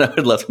 I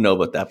would love to know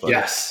about that book.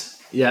 Yes.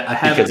 Yeah, I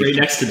have it right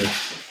next to me.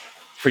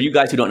 For you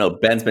guys who don't know,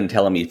 Ben's been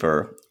telling me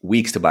for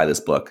weeks to buy this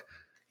book.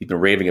 He's been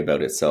raving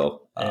about it.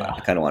 So I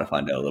kind of want to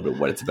find out a little bit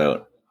what it's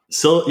about.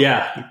 So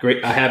yeah,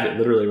 great. I have it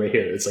literally right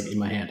here. It's like in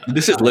my hand.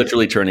 This is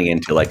literally turning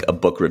into like a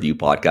book review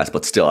podcast,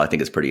 but still I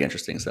think it's pretty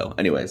interesting. So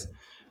anyways.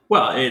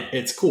 Well,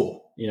 it's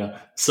cool.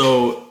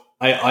 So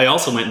I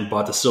also went and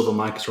bought the Silva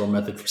Mind Control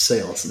Method for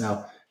sales.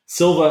 Now,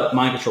 Silva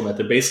Mind Control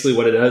Method, basically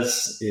what it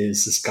does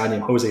is this guy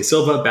named Jose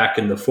Silva back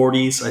in the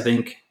 40s, I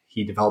think,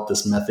 he developed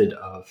this method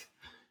of,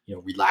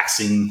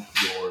 relaxing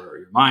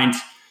your mind.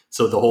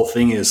 So the whole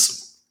thing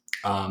is,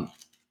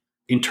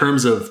 in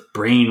terms of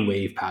brain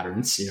wave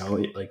patterns,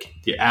 like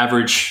the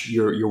average,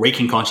 your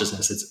waking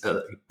consciousness, it's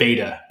a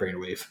beta brain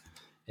wave.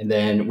 And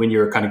then when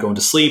you're kind of going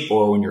to sleep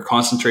or when you're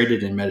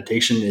concentrated in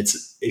meditation,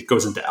 it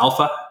goes into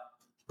alpha,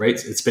 right?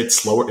 It's a bit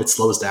slower. It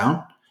slows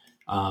down.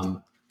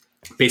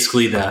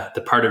 Basically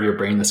the part of your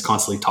brain that's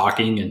constantly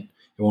talking and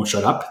it won't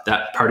shut up.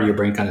 That part of your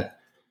brain kind of,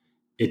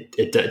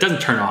 it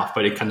doesn't turn off,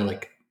 but it kind of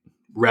like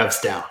revs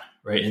down,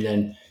 right? And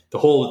then the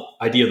whole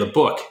idea of the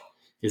book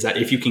is that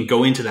if you can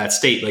go into that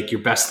state, like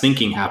your best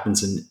thinking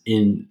happens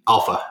in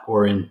alpha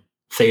or in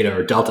theta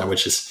or delta,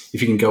 which is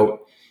if you can go,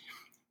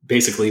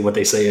 basically what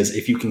they say is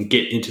if you can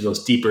get into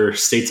those deeper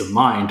states of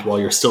mind while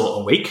you're still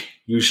awake,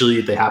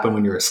 usually they happen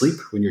when you're asleep,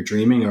 when you're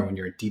dreaming, or when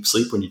you're in deep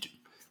sleep, when you do,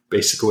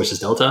 basically, which is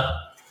delta,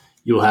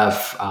 you'll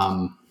have,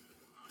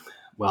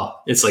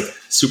 it's like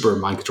super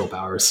mind control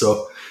powers.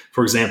 So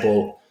for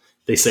example,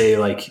 they say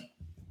like,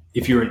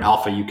 if you're in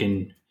alpha, you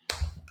can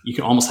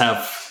almost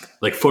have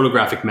like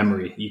photographic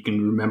memory. You can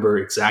remember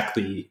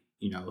exactly,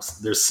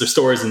 there's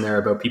stories in there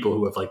about people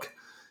who have like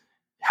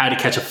had to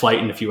catch a flight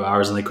in a few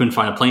hours and they couldn't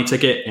find a plane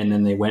ticket. And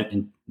then they went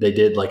and they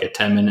did like a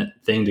 10-minute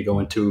thing to go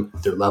into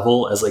their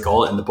level, as they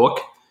call it in the book.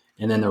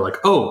 And then they're like,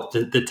 oh,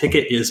 the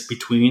ticket is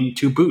between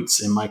two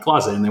boots in my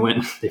closet. And they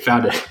went, they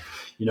found it.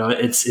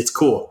 It's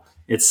cool.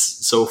 It's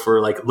so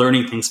for like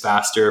learning things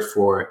faster,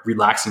 for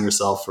relaxing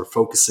yourself, for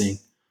focusing,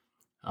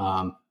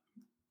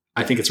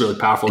 I think it's really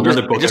powerful. And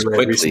Another book I just read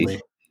quickly,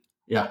 recently.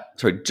 Yeah.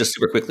 sorry, just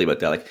super quickly about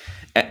that. Like,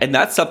 and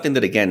that's something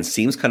that again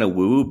seems kind of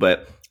woo,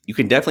 but you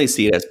can definitely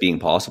see it as being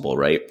possible,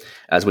 right?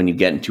 As when you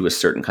get into a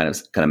certain kind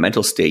of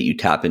mental state, you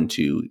tap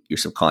into your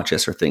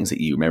subconscious or things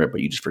that you remember,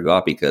 but you just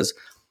forgot, because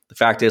the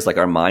fact is, like,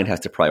 our mind has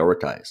to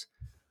prioritize,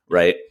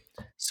 right?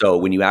 So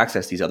when you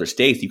access these other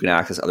states, you can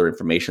access other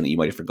information that you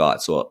might have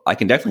forgot. So I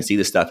can definitely see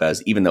this stuff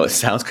as, even though it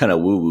sounds kind of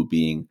woo woo,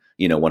 being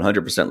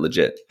 100%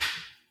 legit.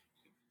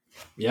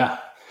 Yeah.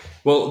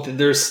 Well,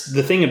 there's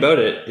the thing about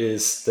it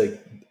is that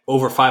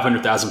over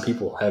 500,000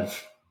 people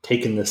have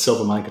taken the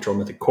silver mind control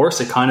method course.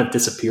 It kind of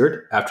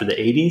disappeared after the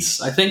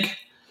 80s, I think.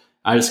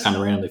 I just kind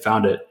of randomly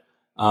found it,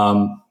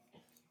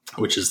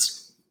 which is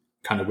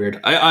kind of weird.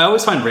 I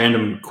always find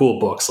random cool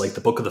books, like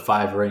the Book of the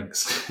Five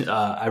Rings.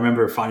 I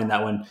remember finding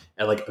that one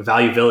at like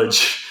Value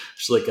Village,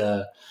 just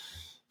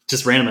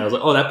just randomly. I was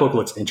like, oh, that book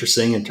looks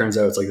interesting. And it turns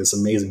out it's like this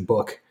amazing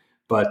book.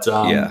 But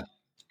Yeah.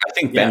 I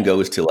think Ben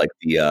goes to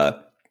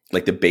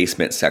like the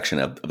basement section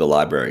of the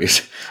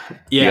libraries.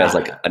 Yeah. He has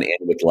like an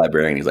in with the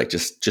librarian. He's like,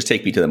 just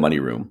take me to the money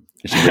room.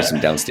 And she brings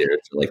him downstairs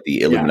to like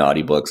the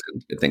Illuminati books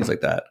and things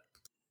like that.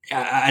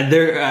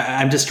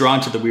 I'm just drawn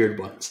to the weird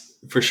ones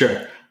for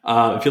sure.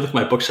 If you look at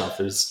my bookshelf,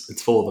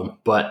 it's full of them.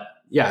 But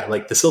yeah,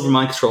 like the silver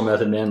mind control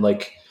method, man,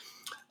 like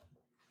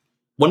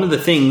one of the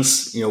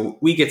things,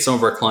 we get some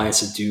of our clients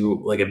to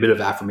do like a bit of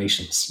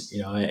affirmations,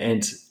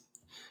 and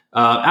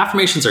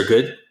affirmations are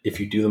good if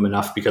you do them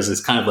enough, because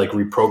it's kind of like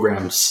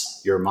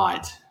reprograms your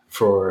mind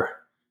for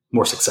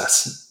more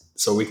success.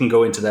 So we can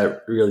go into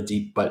that really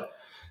deep. But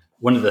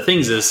one of the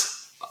things is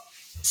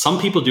some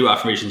people do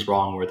affirmations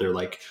wrong, where they're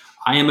like,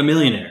 I am a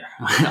millionaire.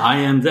 I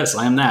am this,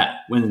 I am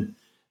that. When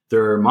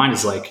their mind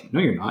is like,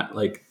 no, you're not,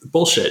 like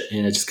bullshit.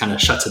 And it just kind of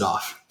shuts it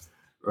off.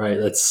 Right.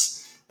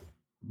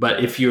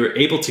 But if you're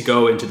able to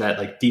go into that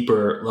like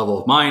deeper level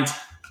of mind,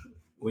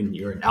 when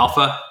you're in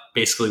alpha,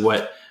 basically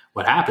what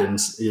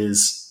happens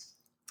is,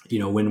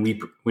 when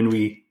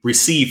we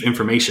receive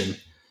information,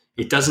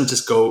 it doesn't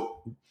just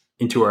go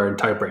into our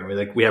entire brain.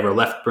 We have our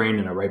left brain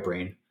and our right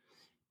brain.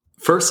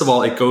 First of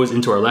all, it goes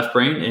into our left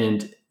brain,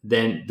 and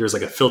then there's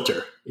like a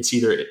filter. It's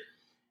it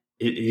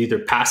either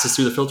passes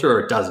through the filter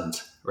or it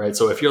doesn't, right?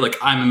 So if you're like,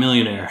 I'm a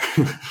millionaire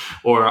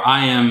or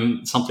I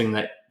am something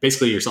that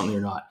basically you're something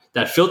you're not,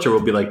 that filter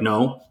will be like,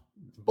 no,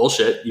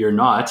 bullshit, you're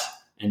not.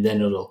 And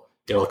then it'll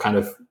kind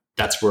of,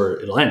 that's where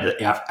it'll end.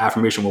 The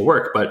affirmation will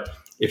work. But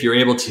if you're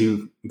able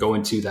to go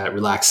into that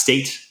relaxed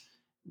state,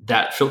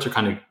 that filter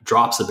kind of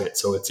drops a bit.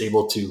 So it's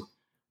able to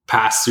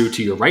pass through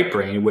to your right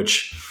brain,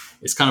 which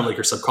is kind of like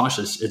your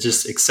subconscious. It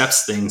just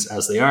accepts things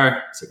as they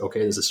are. It's like,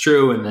 okay, this is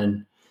true. And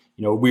then,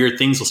 weird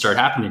things will start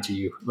happening to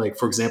you. Like,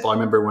 for example, I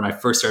remember when I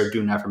first started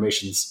doing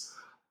affirmations,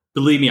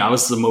 believe me, I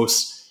was the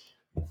most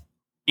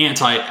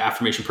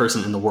anti-affirmation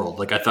person in the world.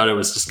 Like, I thought it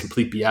was just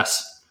complete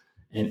BS.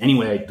 And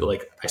anyway,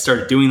 I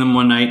started doing them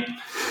one night.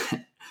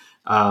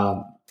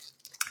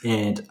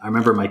 And I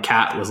remember my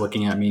cat was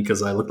looking at me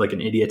because I looked like an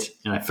idiot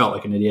and I felt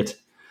like an idiot.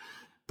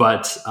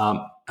 But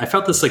I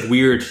felt this like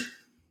weird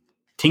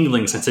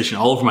tingling sensation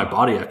all over my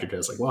body after that. I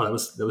was like, wow,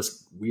 that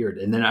was weird.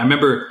 And then I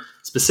remember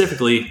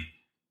specifically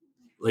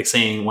like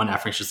saying one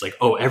affirmation, is like,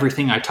 oh,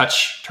 everything I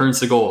touch turns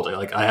to gold.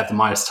 Like I have the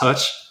Midas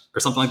touch or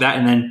something like that.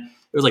 And then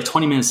it was like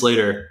 20 minutes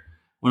later,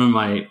 one of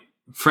my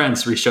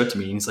friends reached out to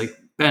me and he's like,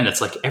 Ben,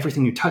 it's like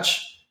everything you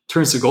touch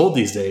turns to gold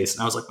these days.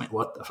 And I was like, wait,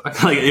 what the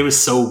fuck? Like, it was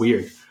so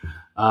weird.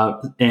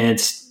 And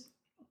it's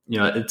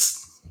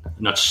I'm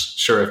not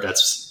sure if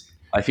that's,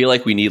 I feel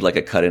like we need like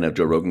a cut in of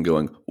Joe Rogan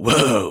going,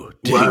 whoa,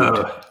 dude.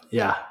 Whoa.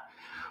 Yeah.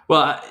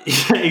 Well,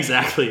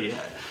 exactly.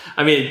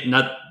 I mean,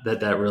 not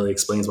that really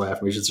explains why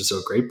affirmations are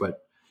so great,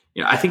 but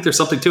I think there's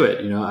something to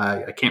it.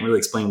 I can't really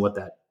explain what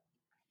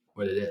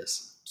it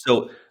is.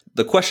 So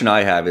the question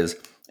I have is,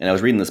 and I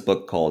was reading this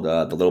book called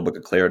The Little Book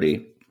of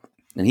Clarity,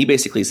 and he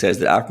basically says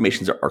that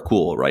affirmations are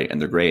cool, right?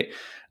 And they're great.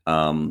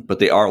 But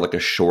they are like a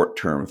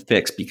short-term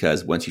fix,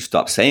 because once you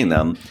stop saying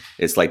them,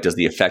 it's like, does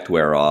the effect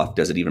wear off?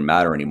 Does it even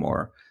matter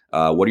anymore?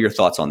 What are your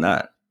thoughts on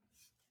that?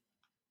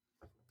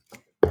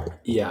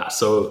 Yeah.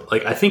 So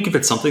like, I think if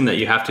it's something that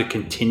you have to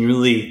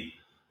continually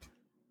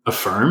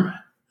affirm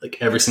like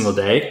every single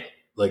day,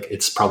 like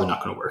it's probably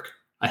not going to work.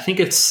 I think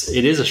it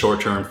is a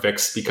short-term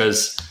fix,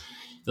 because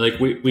like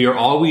we are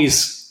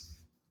always,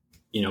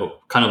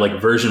 kind of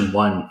like version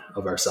 1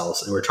 of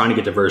ourselves, and we're trying to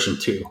get to version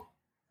 2.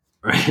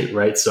 Right.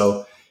 Right.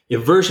 So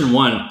if version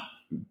 1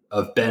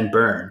 of Ben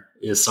Byrne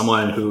is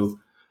someone who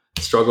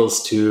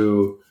struggles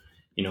to,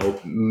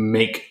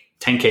 make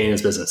 10K in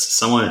his business,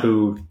 someone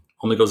who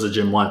only goes to the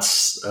gym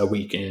once a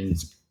week, and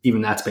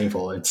even that's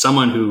painful, and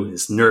someone who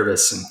is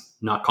nervous and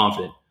not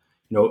confident,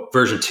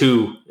 version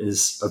 2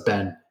 is of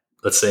Ben.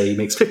 Let's say he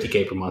makes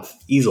 50K per month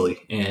easily,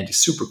 and he's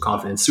super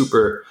confident,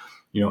 super,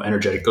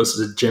 energetic, goes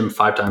to the gym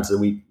 5 times a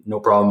week, no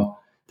problem,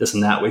 this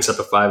and that, wakes up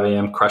at 5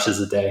 a.m., crushes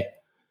the day.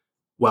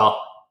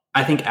 Well,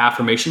 I think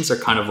affirmations are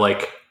kind of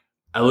like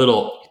a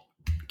little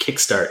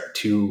kickstart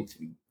to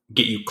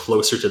get you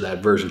closer to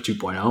that version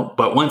 2.0.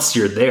 But once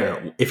you're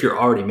there, if you're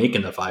already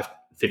making the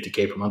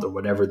 50K per month or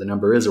whatever the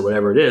number is or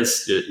whatever it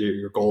is,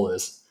 your goal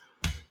is,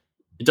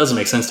 it doesn't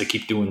make sense to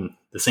keep doing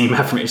the same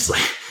affirmations.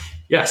 Like,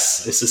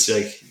 yes, it's just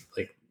like,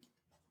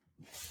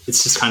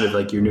 it's just kind of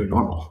like your new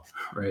normal,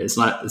 right? It's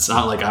not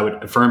like I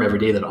would affirm every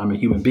day that I'm a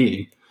human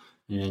being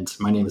and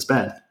my name is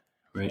Ben,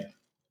 right?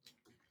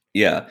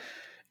 Yeah.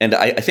 And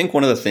I think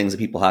one of the things that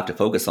people have to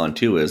focus on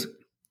too is,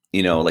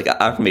 like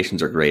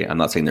affirmations are great. I'm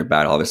not saying they're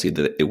bad. Obviously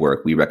they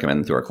work. We recommend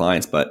them to our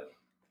clients, but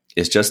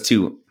it's just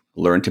to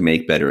learn to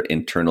make better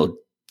internal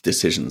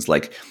decisions.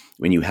 Like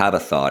when you have a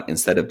thought,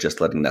 instead of just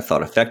letting that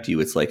thought affect you,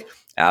 it's like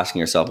asking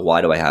yourself,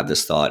 why do I have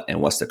this thought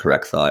and what's the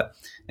correct thought?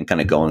 And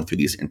kind of going through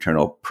these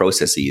internal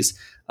processes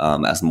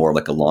as more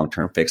like a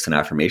long-term fix than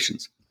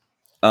affirmations.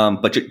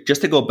 But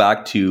just to go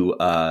back to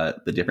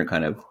the different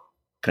kind of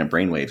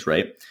brainwaves,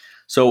 right?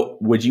 So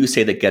would you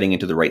say that getting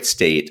into the right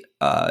state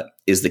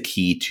is the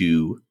key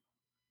to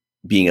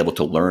being able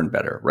to learn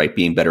better, right?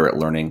 Being better at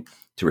learning,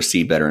 to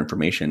receive better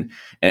information,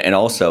 and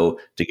also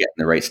to get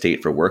in the right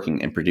state for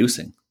working and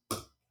producing?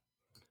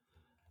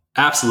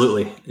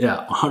 Absolutely.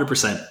 Yeah,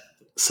 100%.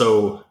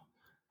 So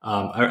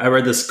I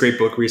read this great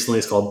book recently.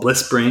 It's called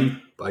Bliss Brain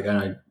by a guy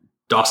named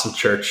Dawson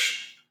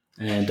Church.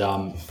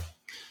 And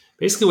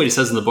basically what he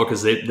says in the book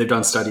is they've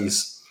done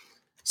studies.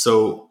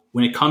 So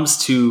when it comes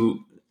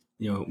to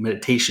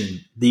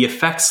meditation, the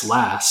effects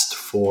last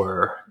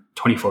for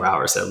 24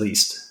 hours at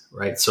least,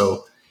 right?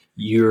 So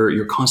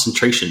your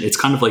concentration, it's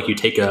kind of like you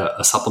take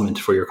a supplement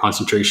for your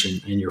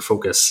concentration and your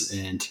focus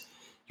and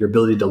your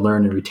ability to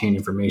learn and retain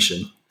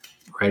information,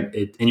 right?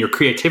 And your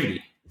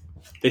creativity.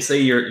 They say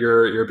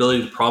your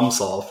ability to problem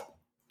solve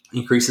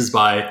increases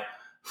by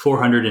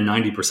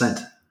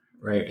 490%,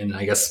 right? And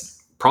I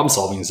guess problem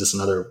solving is just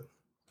another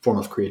form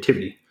of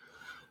creativity.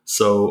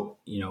 So,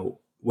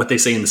 what they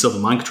say in the Silva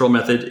Mind Control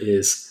method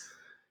is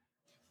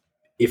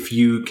if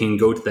you can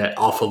go to that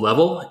alpha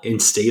level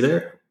and stay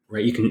there,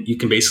 right? You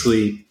can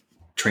basically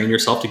train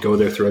yourself to go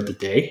there throughout the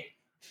day.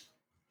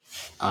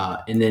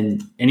 And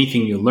then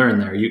anything you learn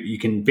there, you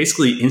can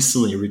basically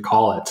instantly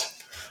recall it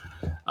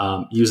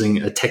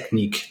using a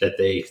technique that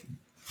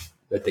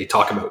they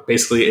talk about.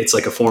 Basically, it's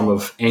like a form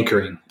of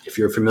anchoring, if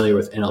you're familiar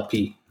with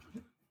NLP.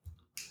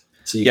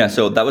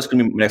 So that was going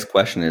to be my next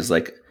question is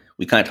like,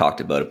 we kind of talked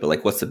about it, but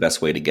like, what's the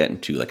best way to get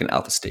into like an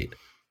alpha state?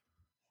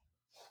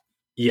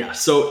 Yeah.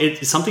 So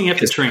it's something you have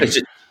to train.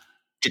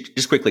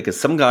 Just quickly, because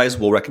some guys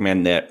will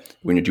recommend that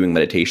when you're doing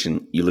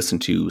meditation, you listen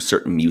to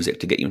certain music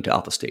to get you into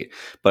alpha state.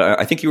 But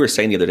I think you were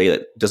saying the other day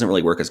that it doesn't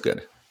really work as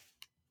good.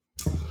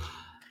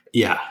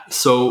 Yeah.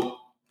 So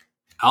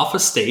alpha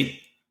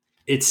state,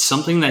 it's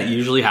something that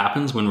usually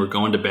happens when we're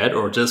going to bed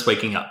or just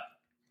waking up,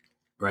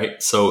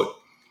 right? So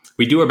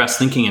we do our best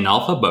thinking in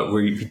alpha, but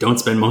we don't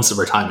spend most of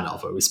our time in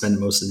alpha. We spend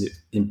most of it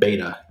in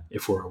beta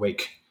if we're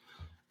awake.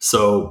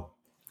 So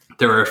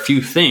there are a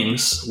few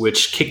things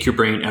which kick your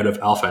brain out of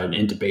alpha and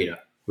into beta,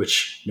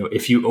 which,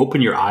 if you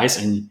open your eyes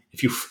and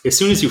as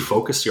soon as you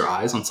focus your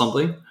eyes on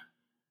something,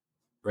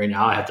 right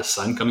now I have the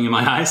sun coming in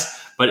my eyes,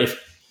 but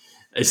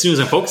as soon as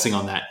I'm focusing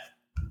on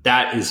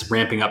that is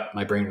ramping up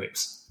my brain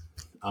waves.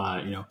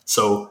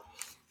 So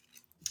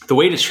the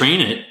way to train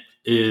it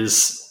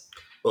is,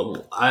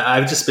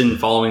 I've just been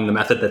following the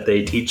method that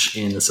they teach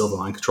in the Silva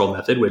Mind Control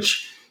method,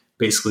 which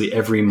basically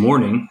every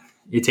morning,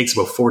 it takes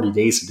about 40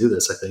 days to do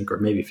this, I think, or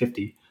maybe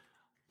 50.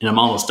 And I'm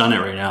almost done it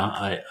right now.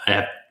 I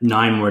have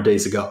 9 more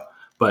days to go.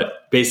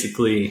 But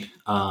basically,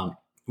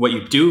 what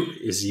you do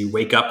is you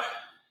wake up.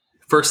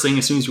 First thing,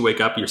 as soon as you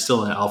wake up, you're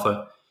still in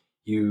alpha.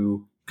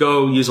 You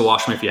go use a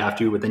washroom if you have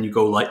to, but then you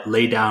go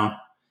lay down,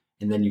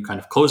 and then you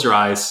kind of close your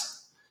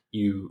eyes.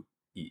 You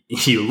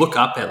look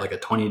up at like a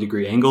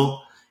 20-degree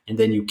angle, and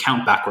then you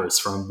count backwards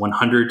from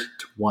 100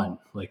 to 1,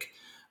 like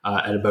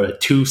at about a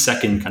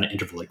 2-second kind of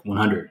interval, like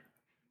 100,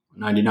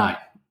 99,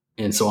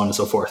 and so on and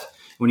so forth.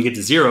 When you get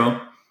to 0,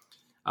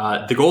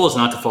 the goal is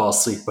not to fall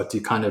asleep, but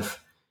to kind of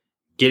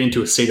get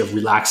into a state of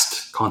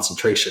relaxed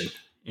concentration.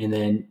 And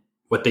then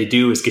what they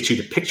do is get you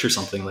to picture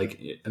something, like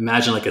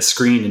imagine like a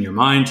screen in your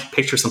mind,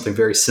 picture something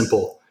very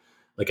simple,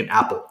 like an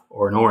apple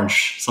or an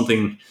orange,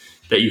 something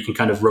that you can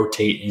kind of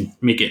rotate and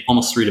make it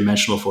almost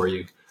 3-dimensional for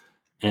you.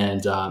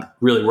 And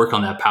really work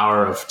on that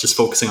power of just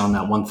focusing on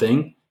that one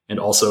thing, and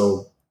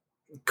also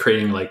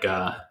creating like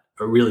a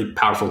really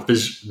powerful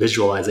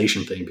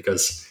visualization thing,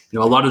 because a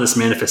lot of this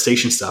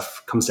manifestation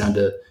stuff comes down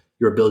to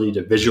your ability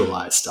to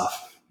visualize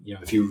stuff.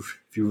 If you've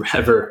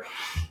ever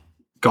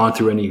gone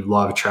through any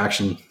law of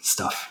attraction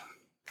stuff.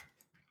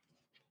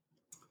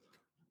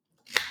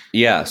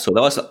 Yeah, so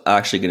that was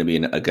actually going to be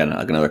again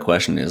another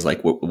question is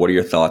like, what are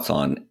your thoughts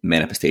on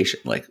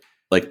manifestation? Like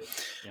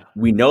yeah.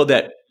 We know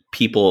that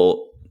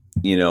people,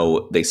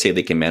 they say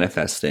they can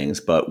manifest things,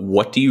 but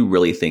what do you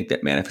really think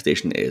that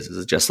manifestation is?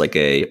 Is it just like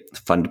a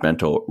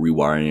fundamental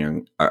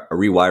rewiring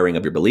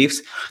of your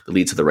beliefs that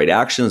leads to the right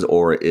actions,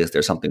 or is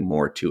there something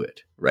more to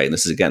it? Right. And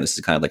this is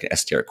kind of like an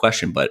esoteric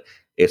question, but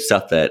it's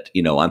stuff that,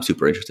 I'm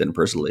super interested in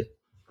personally.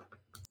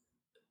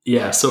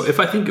 Yeah. So if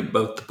I think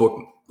about the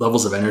book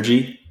Levels of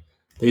Energy,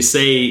 they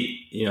say,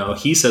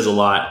 he says a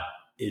lot,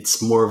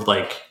 it's more of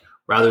like,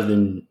 rather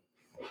than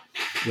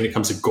when it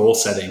comes to goal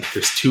setting,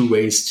 there's two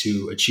ways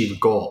to achieve a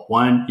goal.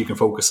 One, you can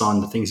focus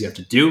on the things you have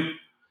to do,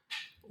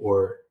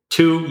 or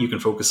two, you can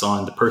focus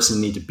on the person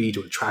you need to be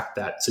to attract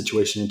that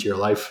situation into your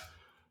life.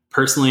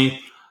 Personally,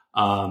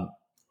 I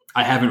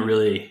haven't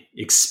really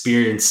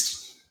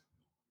experienced,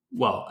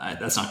 well,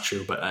 that's not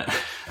true, but I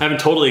haven't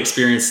totally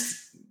experienced,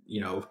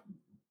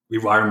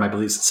 rewiring my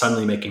beliefs and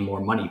suddenly making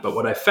more money. But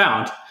what I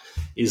found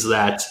is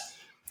that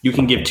you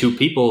can give two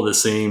people the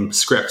same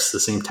scripts, the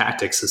same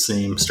tactics, the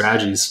same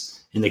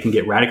strategies, and they can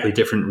get radically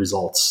different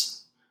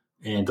results.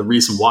 And the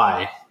reason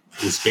why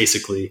is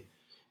basically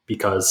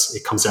because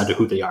it comes down to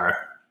who they are,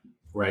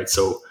 right?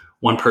 So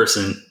one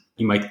person,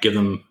 you might give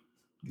them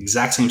the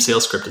exact same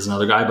sales script as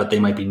another guy, but they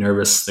might be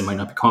nervous. They might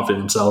not be confident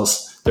in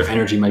themselves. Their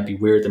energy might be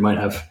weird. They might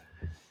have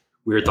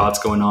weird thoughts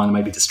going on. They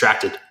might be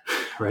distracted,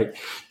 right?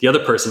 The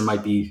other person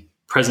might be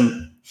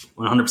present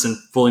 100%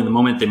 fully in the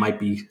moment. They might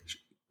be,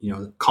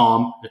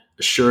 calm,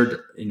 assured,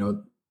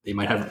 they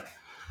might have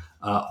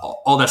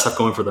all that stuff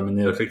going for them, and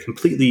they're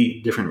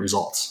completely different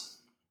results.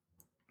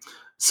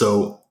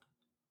 So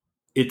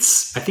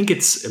I think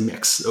it's a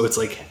mix. So it's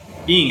like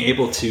being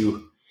able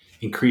to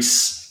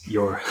increase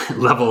your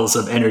levels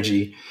of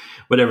energy,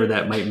 whatever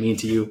that might mean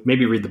to you.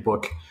 Maybe read the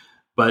book,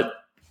 but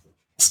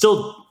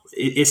still,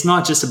 it's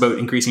not just about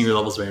increasing your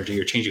levels of energy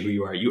or changing who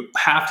you are. You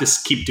have to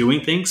keep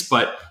doing things,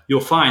 but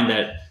you'll find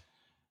that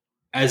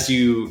as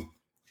you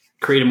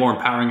create a more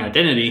empowering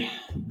identity,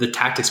 the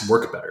tactics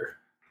work better,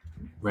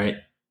 right?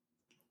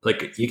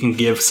 Like you can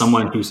give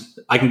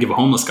I can give a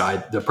homeless guy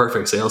the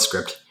perfect sales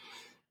script,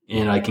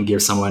 and I can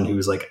give someone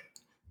who's like,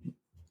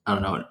 I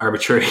don't know, an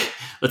arbitrary,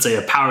 let's say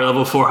a power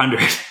level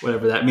 400,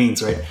 whatever that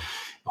means, right?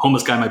 A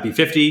homeless guy might be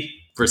 50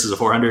 versus a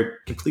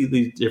 400,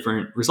 completely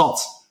different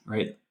results,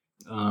 right?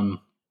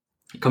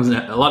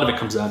 A lot of it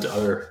comes down to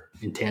other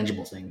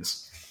intangible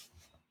things.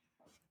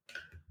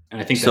 And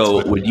I think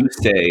so. Would you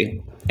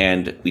say,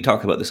 and we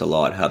talk about this a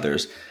lot, how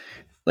there's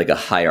like a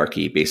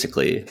hierarchy,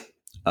 basically,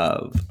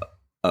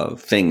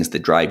 of things that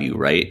drive you,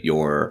 right?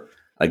 Your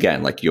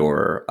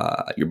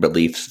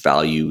beliefs,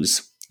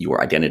 values,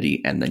 your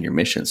identity, and then your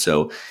mission.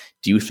 So,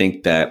 do you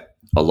think that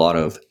a lot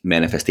of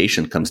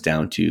manifestation comes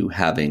down to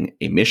having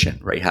a mission,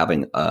 right?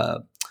 Having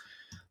a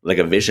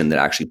vision that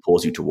actually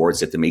pulls you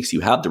towards it, that makes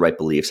you have the right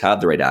beliefs,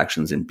 have the right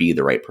actions, and be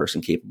the right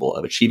person capable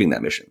of achieving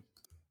that mission?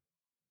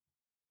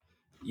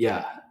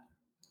 Yeah,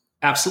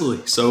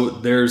 absolutely. So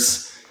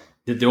there's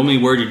the only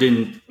word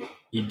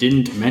you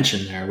didn't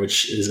mention there,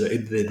 which is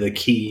the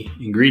key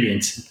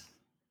ingredient,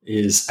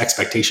 is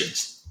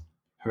expectations,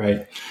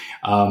 right?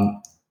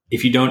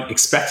 If you don't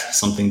expect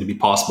something to be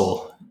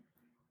possible,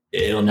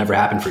 it'll never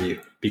happen for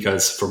you.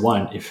 Because for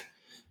one,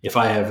 if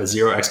I have a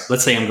zero,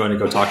 let's say I'm going to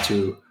go talk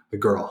to a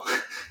girl,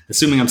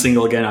 assuming I'm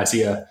single again, I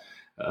see a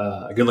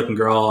good looking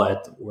girl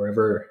at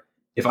wherever.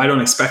 If I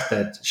don't expect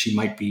that she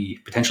might be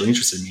potentially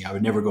interested in me, I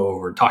would never go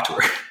over and talk to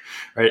her,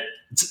 right?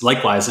 It's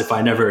likewise, if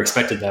I never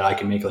expected that I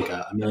can make like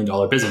 $1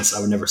 million business, I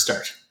would never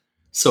start.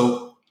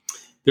 So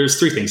there's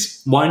three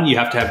things. One, you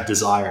have to have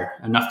desire,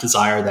 enough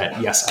desire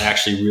that, yes, I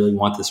actually really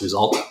want this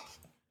result,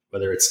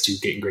 whether it's to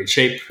get in great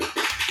shape,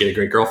 get a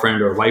great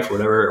girlfriend or wife or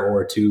whatever,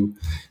 or to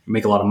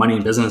make a lot of money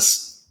in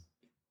business.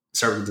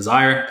 Start with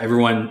desire.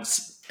 Everyone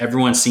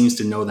seems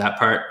to know that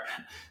part.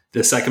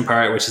 The second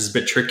part, which is a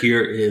bit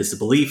trickier, is the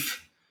belief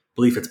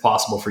it's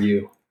possible for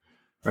you,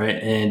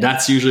 right? And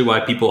that's usually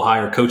why people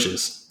hire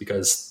coaches,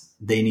 because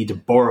they need to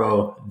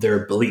borrow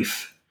their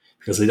belief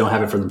because they don't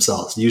have it for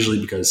themselves. Usually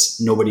because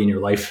nobody in your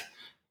life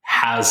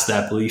has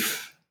that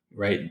belief,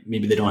 right?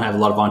 Maybe they don't have a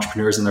lot of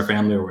entrepreneurs in their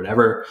family or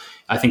whatever.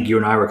 I think you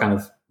and I were kind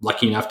of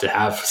lucky enough to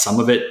have some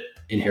of it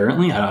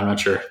inherently. I'm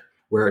not sure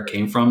where it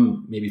came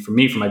from. Maybe from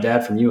me, from my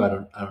dad, from you. I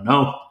don't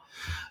know.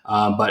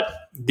 But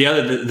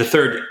the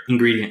third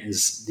ingredient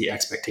is the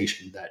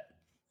expectation that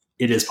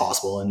it is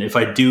possible. And if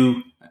I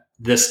do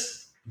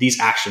these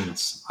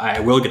actions,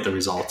 I will get the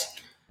result.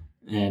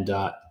 And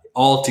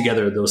all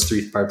together, those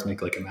three parts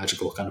make like a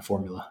magical kind of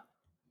formula.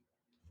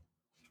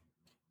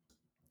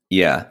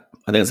 Yeah,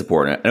 I think it's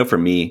important. I know for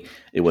me,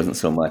 it wasn't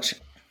so much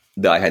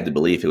that I had the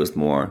belief. It was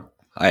more,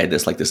 I had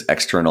this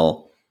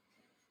external,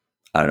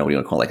 I don't know what you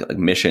want to call it, like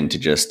mission to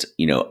just,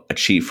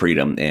 achieve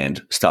freedom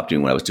and stop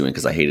doing what I was doing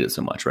because I hated it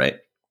so much, right?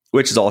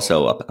 Which is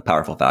also a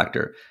powerful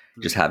factor,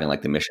 just having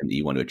like the mission that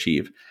you want to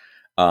achieve.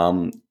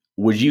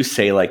 Would you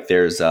say like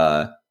there's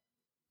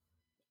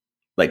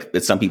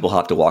that some people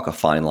have to walk a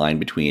fine line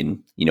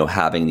between,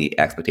 having the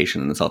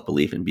expectation and the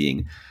self-belief and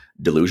being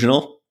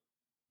delusional?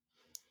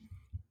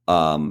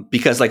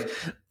 Because like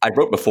I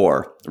wrote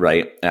before,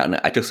 right? And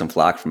I took some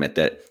flack from it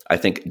that I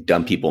think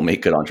dumb people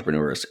make good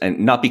entrepreneurs, and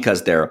not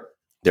because they're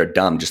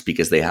dumb, just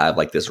because they have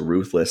like this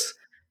ruthless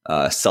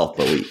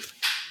self-belief.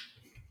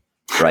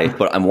 Right.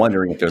 But I'm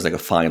wondering if there's like a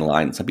fine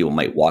line. Some people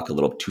might walk a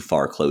little too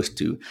far close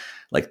to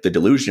like the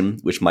delusion,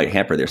 which might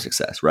hamper their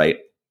success. Right.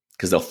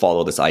 Because they'll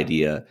follow this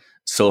idea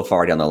so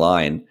far down the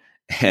line,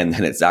 and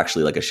then it's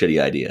actually like a shitty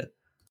idea.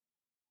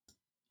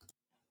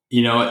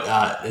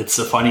 It's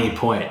a funny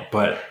point,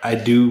 but I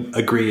do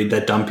agree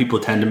that dumb people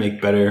tend to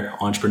make better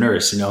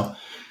entrepreneurs.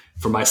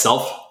 For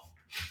myself,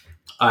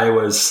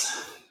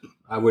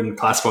 I wouldn't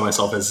classify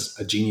myself as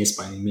a genius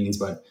by any means,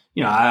 but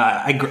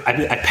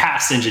I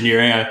passed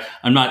engineering.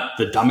 I'm not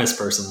the dumbest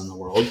person in the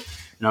world,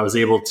 and I was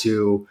able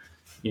to,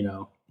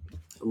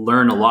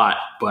 learn a lot.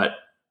 But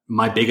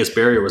my biggest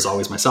barrier was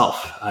always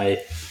myself.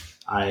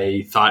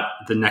 I thought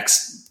the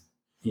next,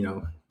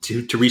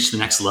 to reach the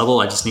next level,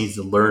 I just needed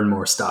to learn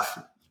more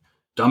stuff.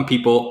 Dumb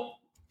people,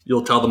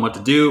 you'll tell them what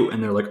to do,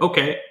 and they're like,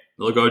 okay,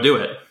 they'll go do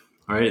it.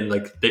 All right, and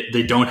like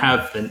they don't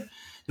have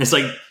it's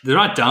like they're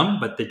not dumb,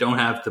 but they don't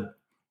have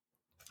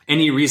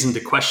any reason to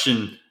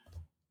question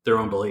their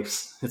own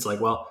beliefs. It's like,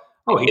 well,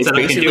 oh, he said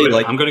I can do it.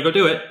 Like, I'm going to go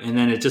do it. And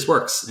then it just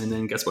works. And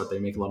then guess what? They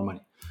make a lot of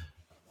money.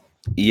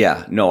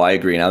 Yeah, no, I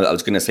agree. And I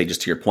was going to say,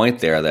 just to your point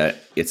there,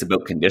 that it's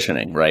about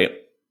conditioning, right?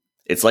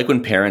 It's like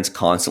when parents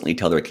constantly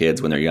tell their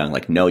kids when they're young,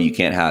 like, no, you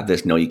can't have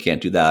this. No, you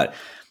can't do that.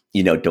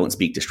 Don't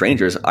speak to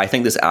strangers. I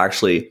think this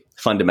actually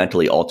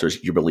fundamentally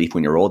alters your belief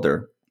when you're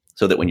older,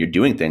 so that when you're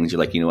doing things, you're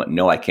like, you know what?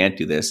 No, I can't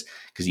do this,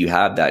 because you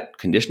have that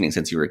conditioning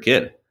since you were a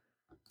kid.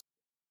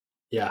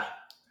 Yeah.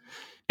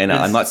 And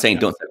I'm not saying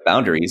don't set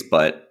boundaries,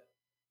 but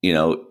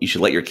you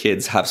should let your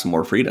kids have some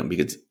more freedom,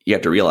 because you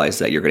have to realize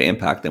that you're going to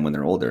impact them when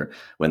they're older,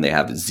 when they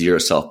have zero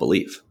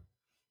self-belief.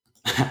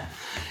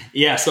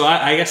 Yeah. So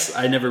I guess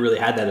I never really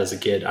had that as a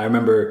kid. I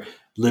remember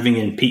living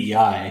in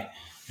PEI,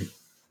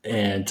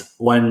 and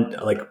when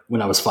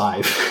I was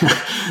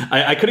 5,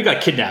 I could have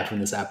got kidnapped when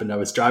this happened. I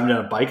was driving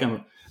down a bike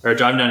or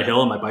driving down a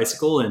hill on my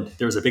bicycle, and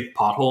there was a big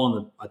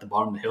pothole at the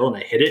bottom of the hill, and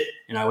I hit it,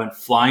 and I went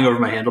flying over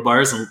my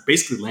handlebars and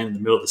basically landed in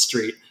the middle of the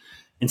street.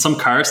 And some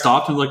car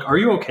stopped and was like, "Are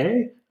you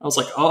okay?" I was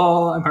like,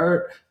 "Oh, I'm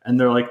hurt." And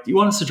they're like, "Do you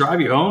want us to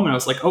drive you home?" And I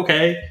was like,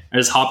 "Okay." I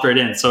just hopped right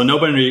in. So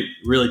nobody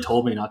really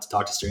told me not to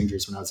talk to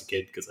strangers when I was a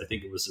kid, because I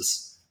think it was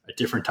just a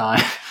different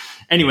time.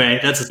 Anyway,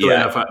 that's a story.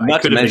 Yeah, I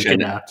could have been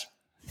kidnapped.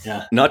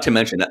 Yeah. Not to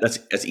mention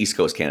that's East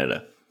Coast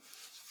Canada.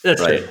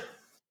 That's right.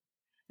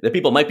 The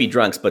people might be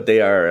drunks, but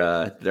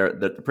they're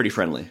pretty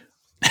friendly.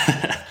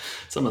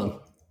 Some of them.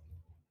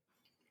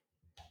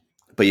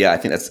 But yeah, I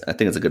think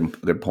it's a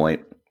good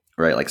point,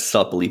 right? Like,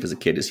 self-belief as a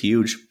kid is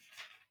huge.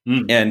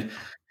 And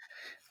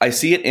I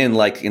see it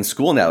in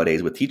school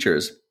nowadays with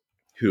teachers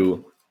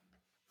who,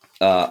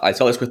 I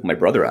saw this with my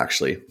brother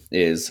actually,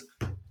 is,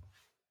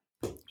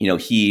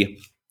 he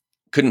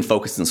couldn't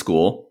focus in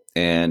school,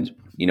 and,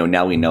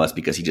 now we know it's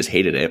because he just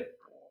hated it.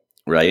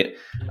 Right.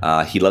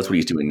 He loves what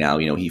he's doing now.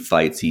 He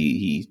fights,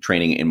 he's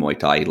training in Muay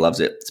Thai. He loves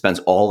it, spends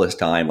all his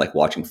time like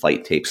watching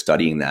fight tapes,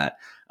 studying that.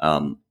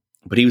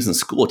 But he was in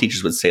school.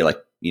 Teachers would say, like,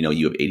 you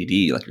have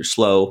ADD, like, you're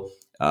slow.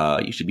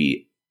 You should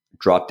be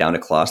dropped down to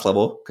class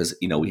level, because,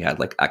 we had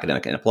like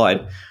academic and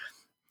applied.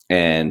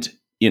 And,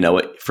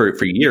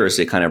 for years,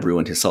 it kind of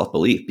ruined his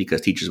self-belief, because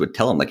teachers would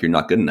tell him, like, you're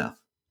not good enough.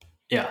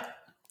 Yeah.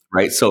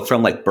 Right. So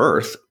from like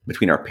birth,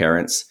 between our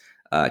parents,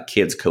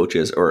 kids,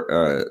 coaches,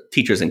 or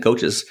teachers and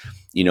coaches,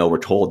 we're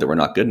told that we're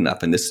not good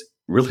enough. And this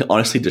really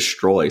honestly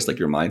destroys like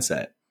your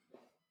mindset.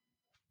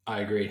 I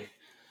agree.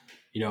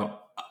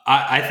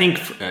 I think,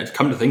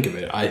 come to think of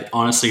it, I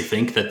honestly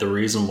think that the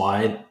reason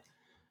why,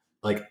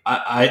 like,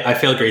 I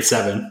failed grade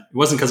 7, it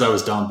wasn't because I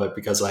was dumb, but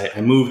because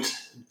I moved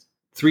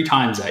 3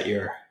 times that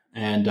year.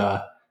 And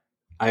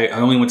I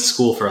only went to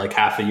school for like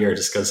half a year,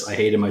 just because I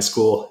hated my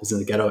school. It was in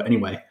the ghetto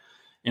anyway.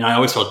 And I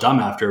always felt dumb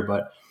after.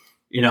 But,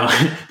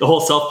 the whole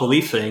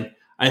self-belief thing,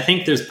 I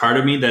think there's part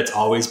of me that's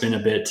always been a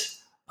bit,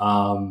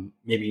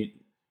 maybe,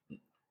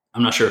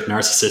 I'm not sure if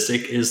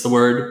narcissistic is the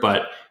word,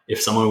 but if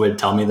someone would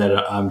tell me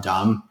that I'm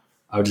dumb,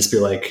 I would just be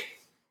like,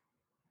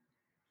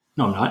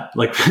 no, I'm not.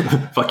 Like,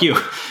 fuck you.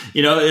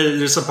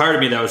 There's a part of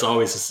me that was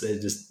always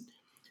just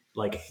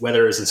like,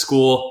 whether it was in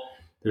school,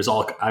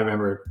 I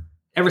remember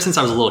ever since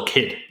I was a little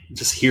kid,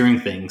 just hearing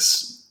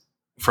things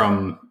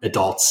from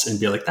adults and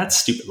be like, that's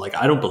stupid. Like,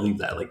 I don't believe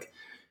that. Like,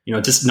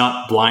 just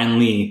not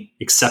blindly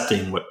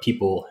accepting what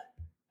people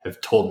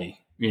have told me.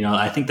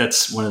 I think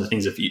that's one of the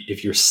things.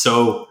 If you're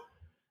so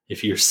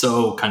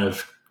kind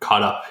of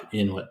caught up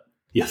in what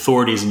the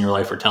authorities in your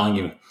life are telling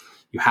you,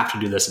 you have to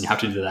do this and you have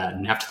to do that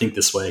and you have to think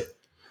this way.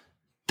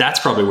 That's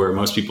probably where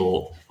most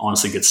people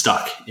honestly get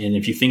stuck. And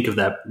if you think of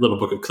that little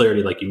book of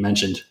clarity, like you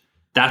mentioned,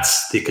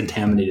 that's the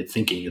contaminated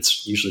thinking.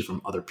 It's usually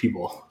from other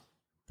people.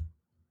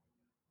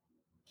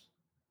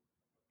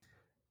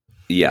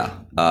 Yeah.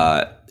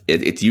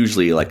 It's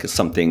usually like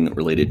something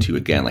related to,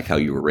 again, like how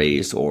you were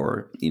raised,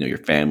 or, your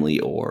family,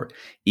 or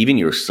even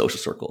your social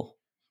circle.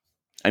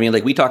 I mean,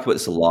 like, we talk about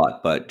this a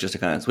lot, but just to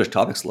kind of switch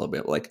topics a little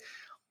bit, like,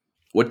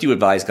 what do you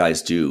advise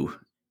guys do?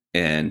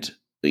 And,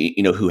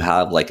 who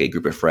have like a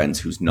group of friends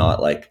who's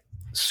not like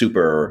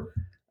super,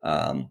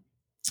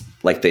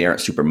 like, they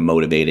aren't super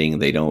motivating.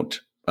 They don't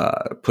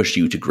push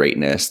you to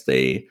greatness.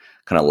 They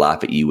kind of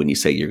laugh at you when you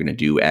say you're going to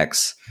do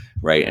X,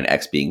 right? And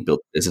X being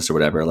built business or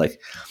whatever. Like,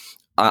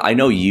 I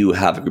know you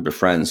have a group of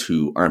friends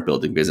who aren't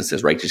building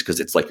businesses, right? Just because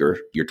it's like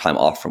your time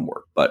off from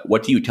work. But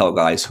what do you tell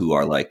guys who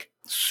are like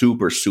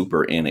super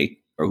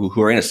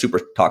who are in a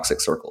super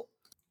toxic circle?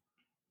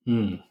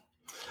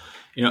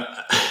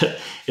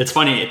 It's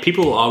funny.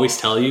 People will always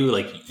tell you,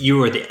 like,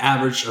 you are the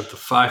average of the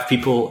 5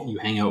 people you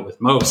hang out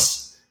with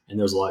most. And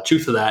there's a lot of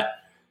truth to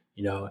that,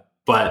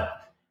 but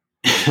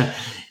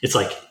it's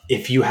like,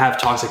 if you have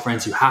toxic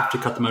friends, you have to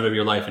cut them out of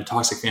your life, and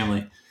toxic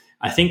family.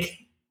 I think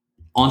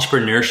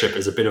entrepreneurship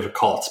is a bit of a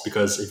cult,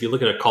 because if you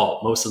look at a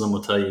cult, most of them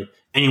will tell you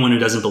anyone who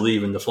doesn't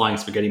believe in the flying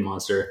spaghetti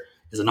monster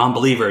is a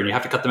non-believer and you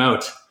have to cut them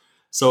out.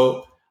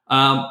 So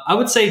I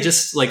would say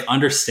just like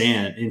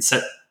understand and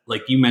set,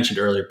 like you mentioned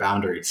earlier,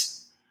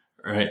 boundaries.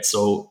 All right.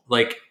 So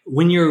like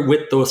when you're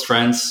with those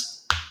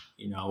friends,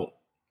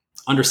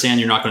 understand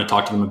you're not going to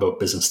talk to them about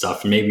business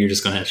stuff. Maybe you're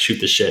just going to shoot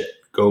the shit,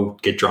 go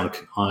get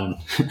drunk on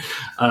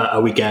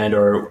a weekend,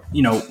 or,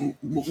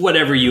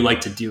 whatever you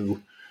like to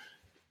do.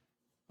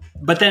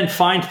 But then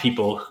find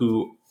people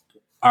who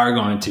are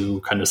going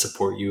to kind of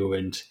support you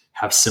and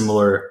have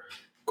similar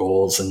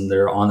goals, and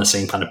they're on the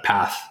same kind of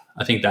path.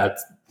 I think that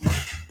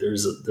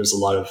there's a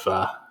lot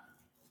of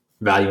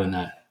value in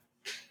that.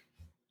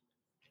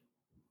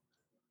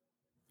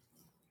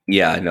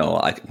 Yeah, no,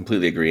 I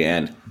completely agree.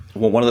 And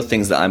one of the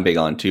things that I'm big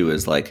on too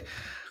is like,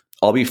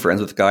 I'll be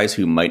friends with guys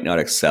who might not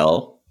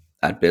excel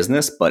at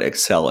business, but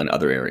excel in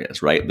other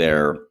areas, right?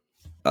 They're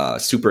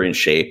super in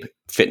shape,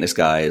 fitness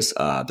guys.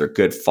 They're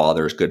good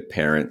fathers, good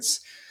parents.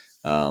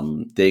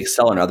 They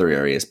excel in other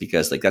areas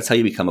because like that's how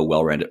you become a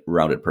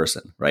well-rounded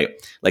person, right?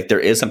 Like there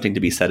is something to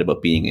be said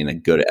about being in a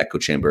good echo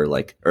chamber,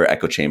 like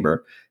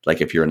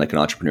if you're in like an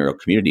entrepreneurial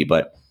community,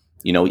 but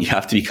you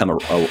have to become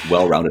a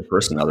well-rounded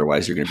person.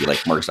 Otherwise you're going to be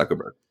like Mark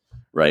Zuckerberg,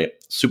 right?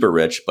 Super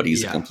rich, but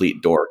he's a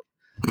complete dork,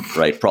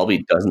 right?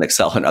 Probably doesn't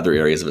excel in other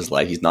areas of his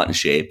life. He's not in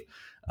shape.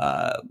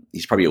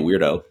 He's probably a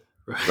weirdo,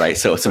 right?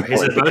 So it's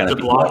important to kind of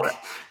block.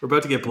 We're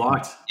about to get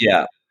blocked.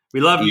 Yeah. We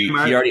love you,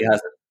 Mark.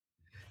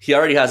 He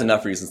already has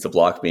enough reasons to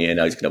block me, and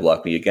now he's going to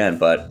block me again.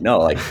 But no,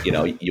 like, you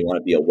want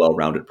to be a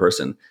well-rounded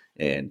person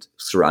and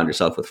surround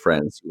yourself with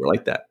friends who are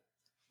like that.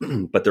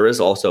 But there is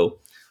also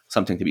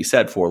something to be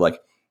said for like,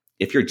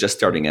 if you're just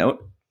starting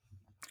out,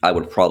 I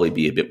would probably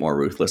be a bit more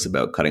ruthless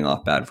about cutting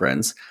off bad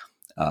friends,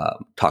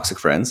 toxic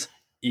friends,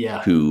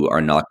 who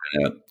are not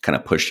going to kind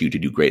of push you to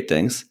do great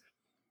things.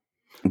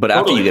 But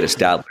after you get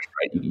established,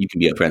 right, you can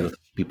be friends with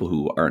people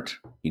who aren't,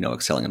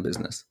 excelling in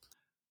business.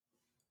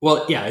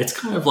 Well, yeah, it's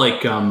kind of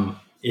like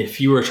if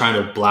you were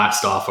trying to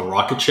blast off a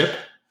rocket ship.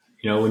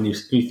 When you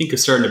think of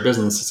starting a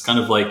business, it's kind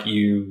of like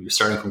you're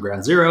starting from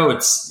ground zero.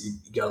 You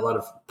got a lot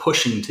of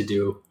pushing to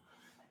do,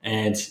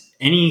 and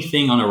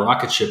anything on a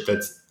rocket ship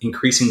that's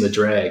increasing the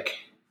drag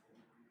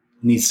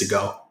needs to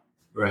go,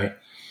 right?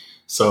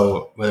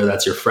 So whether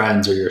that's your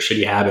friends or your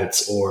shitty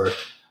habits or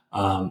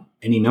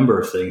any number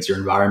of things, your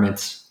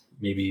environment.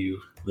 Maybe you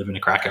live in a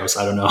crack house.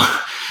 I don't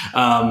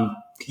know.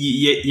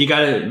 You got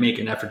to make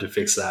an effort to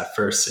fix that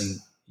first. And,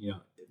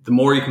 the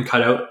more you can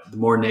cut out, the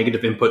more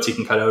negative inputs you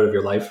can cut out of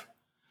your life,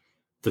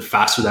 the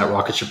faster that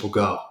rocket ship will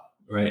go.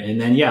 Right. And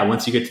then,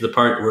 once you get to the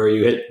part where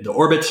you hit the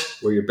orbit,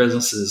 where your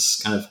business is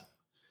kind of,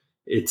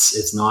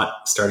 it's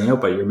not starting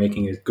out, but you're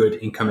making a good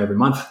income every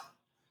month.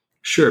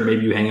 Sure.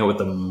 Maybe you hang out with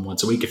them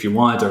once a week if you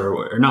want,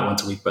 or not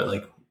once a week, but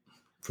like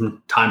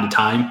from time to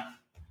time.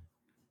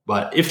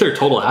 But if they're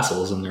total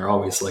assholes and they're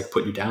always like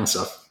putting you down and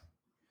stuff,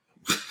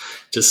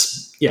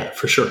 just,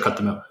 for sure, cut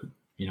them out.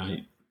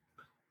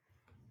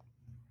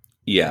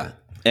 Yeah.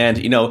 And,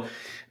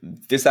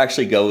 this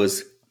actually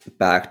goes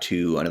back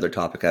to another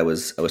topic I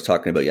was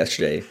talking about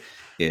yesterday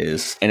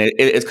it's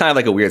kind of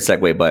like a weird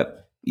segue,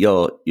 but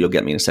you'll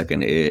get me in a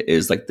second,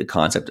 is like the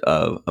concept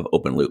of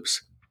open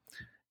loops.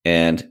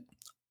 And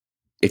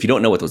if you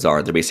don't know what those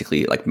are, they're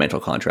basically like mental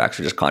contracts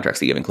or just contracts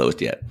that you haven't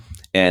closed yet.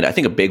 And I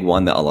think a big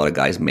one that a lot of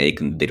guys make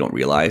and they don't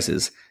realize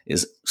is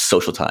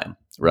social time,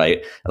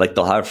 right? Like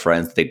they'll have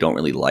friends that they don't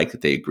really like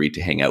that they agreed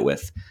to hang out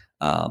with,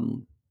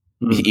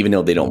 even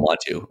though they don't want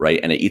to, right?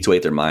 And it eats away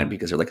at their mind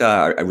because they're like,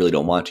 I really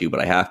don't want to, but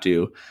I have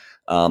to.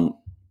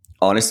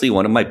 Honestly,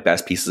 one of my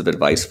best pieces of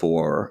advice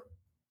for,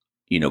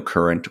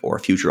 current or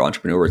future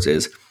entrepreneurs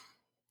is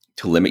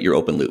to limit your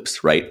open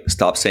loops, right?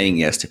 Stop saying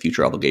yes to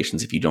future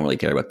obligations if you don't really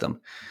care about them.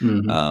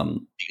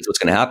 Because what's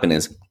going to happen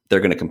is they're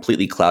going to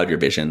completely cloud your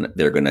vision.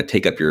 They're going to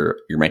take up your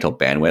mental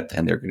bandwidth,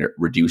 and they're going to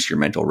reduce your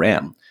mental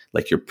RAM,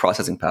 like your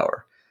processing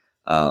power.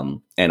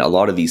 And a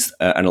lot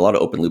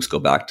of open loops go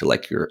back to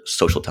like your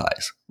social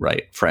ties,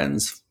 right?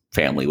 Friends,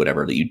 family,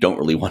 whatever that you don't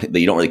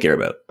really care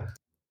about.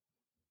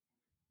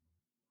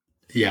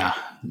 Yeah,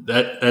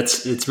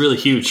 it's really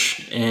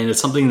huge, and it's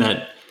something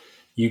that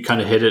you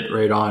kind of hit it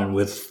right on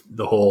with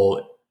the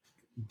whole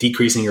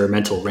decreasing your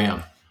mental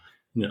RAM.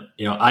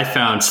 I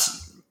found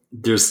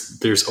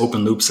there's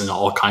open loops in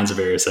all kinds of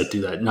areas that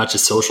do that, not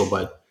just social,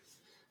 but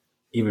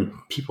even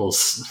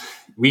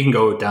we can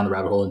go down the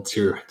rabbit hole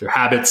into their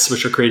habits,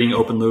 which are creating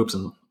open loops,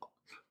 and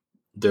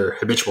their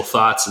habitual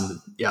thoughts. And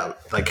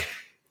like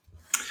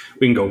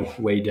we can go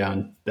way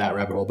down that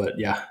rabbit hole, but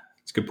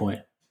it's a good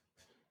point.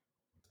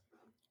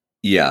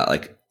 Yeah.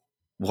 Like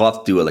we'll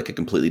have to do a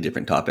completely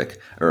different topic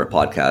or a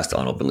podcast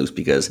on open loops,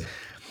 because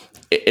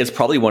it's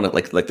probably one of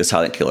like the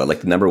silent killer,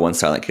 like the number one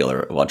silent killer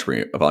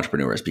of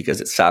entrepreneurs,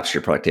 because it saps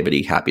your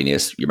productivity,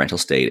 happiness, your mental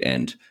state.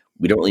 And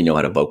we don't really know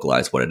how to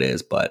vocalize what it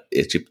is, but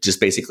it's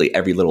just basically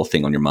every little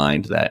thing on your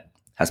mind that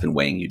has been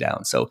weighing you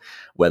down. So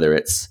whether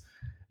it's,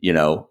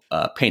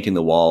 painting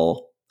the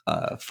wall,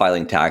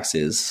 filing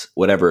taxes,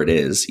 whatever it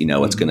is,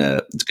 it's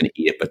gonna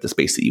eat up at the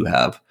space that you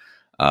have,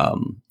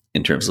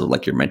 in terms of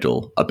like your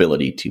mental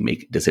ability to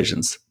make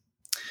decisions.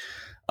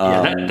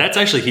 That's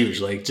actually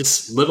huge. Like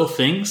just little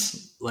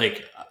things.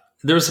 Like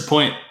there was a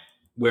point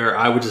where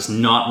I would just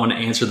not want to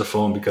answer the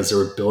phone because there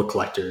were bill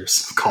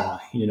collectors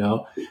calling,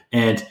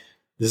 and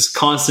this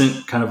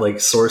constant kind of like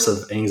source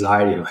of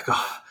anxiety,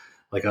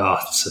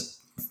 so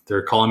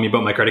they're calling me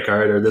about my credit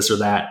card or this or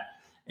that.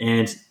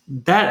 And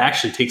that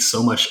actually takes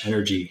so much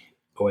energy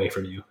away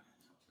from you.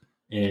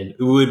 And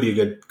it would be a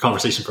good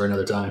conversation for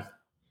another time.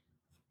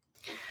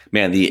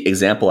 Man, the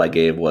example I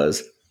gave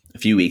was a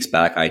few weeks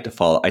back, I had to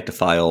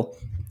file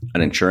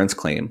an insurance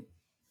claim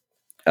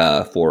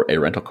for a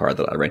rental car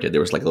that I rented.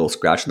 There was like a little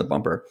scratch in the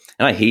bumper,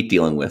 and I hate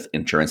dealing with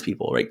insurance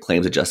people, right?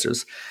 Claims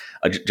adjusters,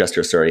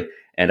 sorry.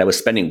 And I was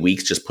spending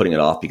weeks just putting it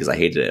off because I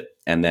hated it.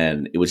 And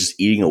then it was just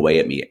eating away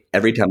at me.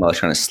 Every time I was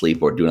trying to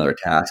sleep or do another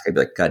task, I'd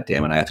be like, God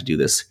damn it, I have to do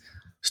this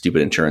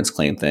stupid insurance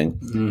claim thing.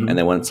 Mm-hmm. And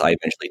then once I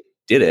eventually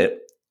did it,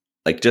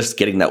 like just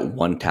getting that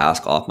one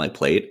task off my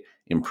plate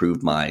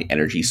improved my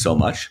energy so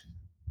much.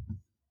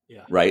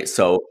 Yeah. Right.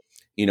 So,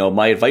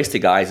 my advice to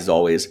guys is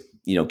always,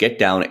 get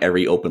down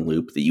every open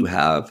loop that you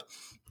have,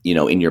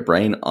 in your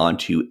brain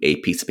onto a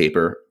piece of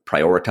paper,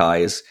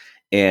 prioritize,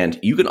 and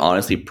you can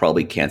honestly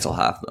probably cancel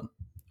half of them.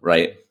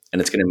 Right.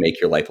 And it's going to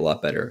make your life a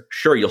lot better.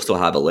 Sure, you'll still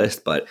have a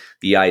list, but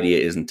the idea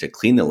isn't to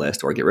clean the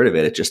list or get rid of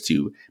it. It's just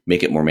to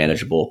make it more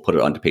manageable, put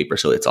it onto paper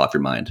so it's off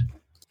your mind.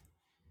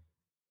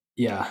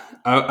 Yeah.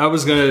 I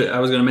was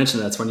gonna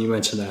mention that. It's when you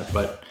mentioned that,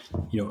 but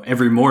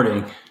every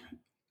morning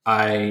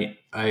I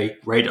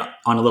write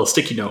on a little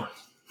sticky note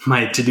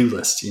my to-do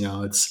list.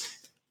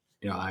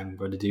 I'm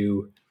going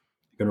to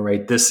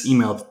write this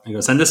email. I'm going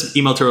to send this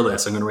email to a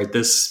list. I'm going to write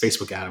this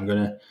Facebook ad. I'm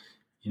going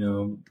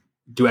to,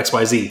 do X,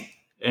 Y, Z.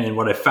 And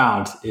what I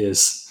found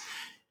is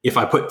if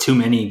I put too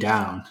many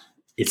down,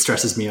 it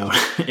stresses me out.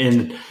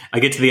 And I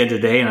get to the end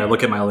of the day and I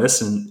look at my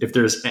list, and if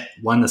there's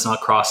one that's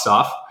not crossed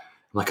off,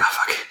 I'm like, oh,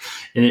 fuck.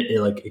 And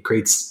it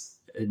creates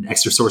an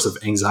extra source of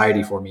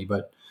anxiety for me.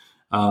 But,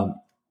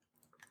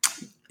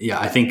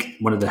 I think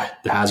one of the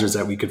hazards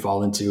that we could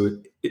fall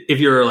into, if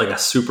you're like a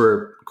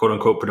super quote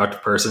unquote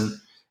productive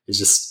person, is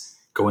just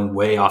going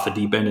way off the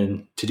deep end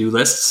in to-do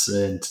lists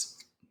and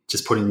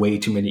just putting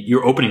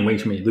you're opening way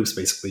too many loops.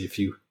 Basically,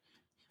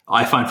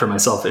 I find for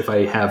myself, if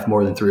I have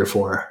more than 3 or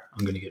 4,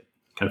 I'm going to get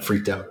kind of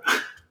freaked out.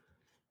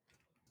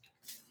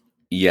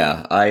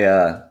 Yeah.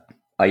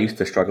 I used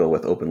to struggle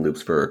with open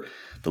loops for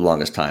the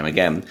longest time.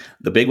 Again,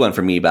 the big one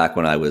for me back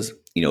when I was,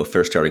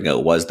 first starting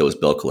out was those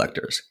bill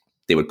collectors.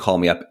 They would call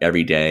me up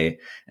every day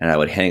and I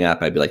would hang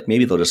up. I'd be like,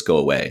 maybe they'll just go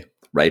away.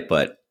 Right.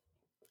 But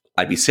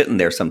I'd be sitting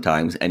there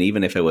sometimes. And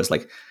even if it was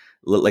like,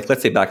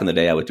 let's say back in the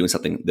day, I was doing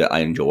something that I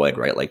enjoyed,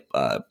 right? Like,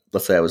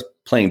 let's say I was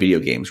playing video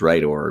games,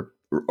 right? Or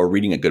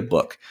reading a good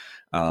book.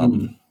 I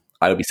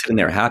would be sitting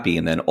there happy.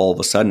 And then all of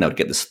a sudden I would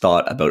get this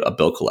thought about a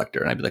bill collector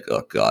and I'd be like,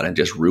 oh God, and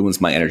it just ruins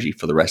my energy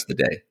for the rest of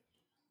the day.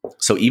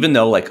 So even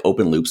though like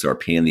open loops are a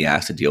pain in the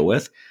ass to deal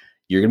with,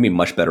 you're going to be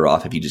much better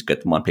off if you just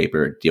get them on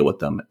paper, deal with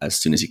them as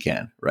soon as you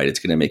can, right? It's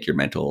going to make your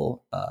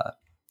mental,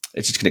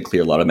 it's just going to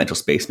clear a lot of mental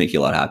space, make you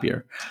a lot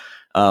happier.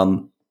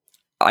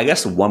 I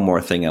guess one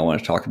more thing I want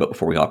to talk about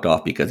before we hopped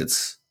off, because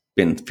it's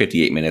been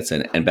 58 minutes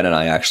and Ben and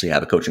I actually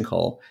have a coaching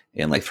call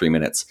in like 3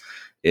 minutes,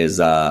 is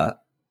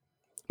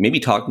maybe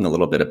talking a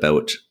little bit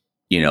about,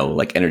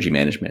 like energy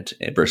management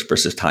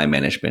versus time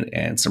management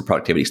and some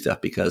productivity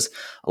stuff, because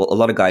a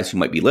lot of guys who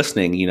might be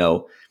listening,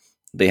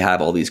 they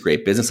have all these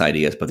great business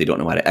ideas, but they don't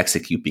know how to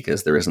execute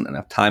because there isn't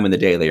enough time in the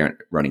day. They aren't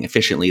running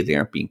efficiently. They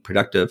aren't being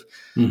productive.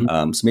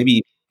 Mm-hmm. So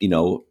maybe,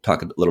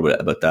 talk a little bit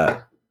about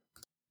that.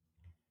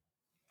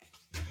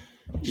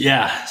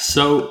 Yeah.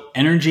 So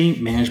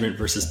energy management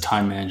versus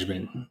time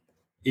management.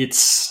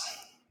 It's,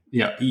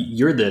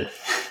 you're the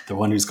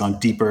one who's gone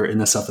deeper in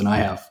this stuff than I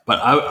have. But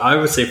I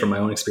would say from my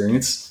own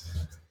experience,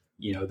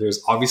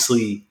 there's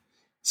obviously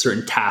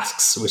certain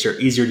tasks which are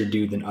easier to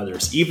do than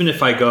others. Even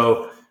if I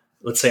go,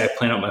 let's say I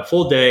plan out my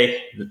full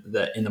day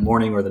in the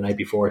morning or the night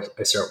before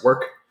I start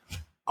work,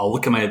 I'll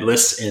look at my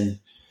list and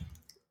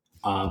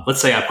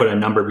let's say I put a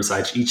number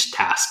beside each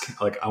task.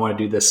 Like I want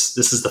to do this.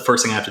 This is the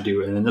first thing I have to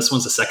do. And then this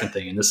one's the second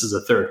thing. And this is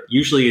the third.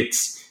 Usually it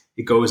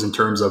goes in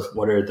terms of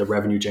what are the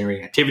revenue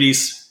generating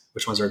activities,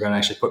 which ones are going to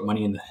actually put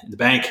money in the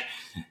bank.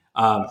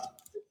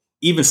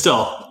 Even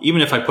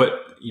if I put,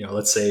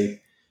 let's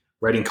say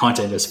writing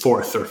content as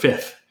 4th or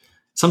 5th,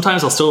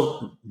 sometimes I'll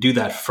still do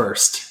that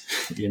first,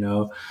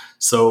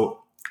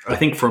 So I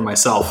think for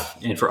myself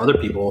and for other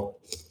people,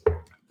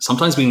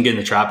 sometimes we can get in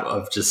the trap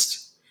of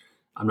just,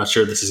 I'm not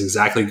sure this is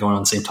exactly going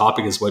on the same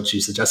topic as what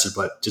you suggested,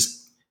 but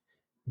just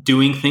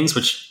doing things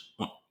which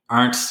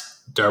aren't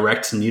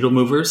direct needle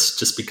movers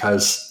just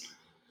because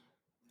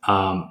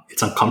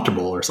it's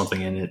uncomfortable or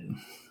something. And it,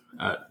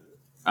 I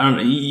don't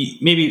know,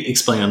 maybe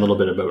explain a little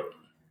bit about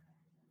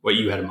what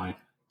you had in mind.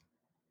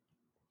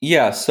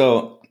 Yeah.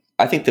 So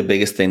I think the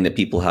biggest thing that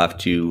people have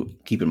to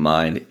keep in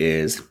mind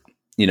is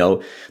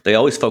they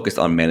always focused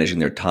on managing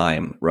their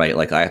time, right?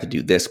 Like I have to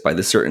do this by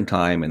this certain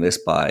time and this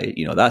by,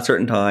 that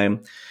certain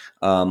time.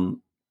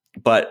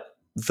 But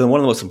one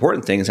of the most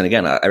important things, and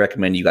again, I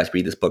recommend you guys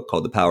read this book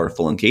called The Power of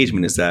Full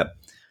Engagement, is that,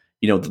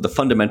 the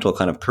fundamental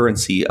kind of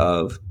currency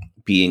of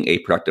being a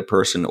productive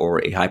person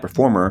or a high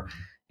performer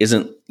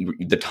isn't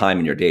the time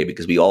in your day,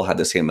 because we all have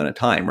the same amount of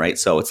time, right?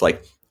 So it's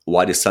like,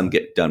 why does some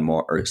get done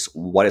more, or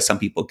why do some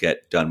people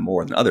get done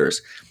more than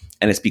others?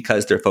 And it's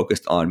because they're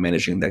focused on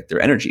managing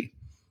their energy.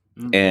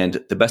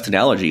 And the best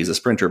analogy is a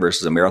sprinter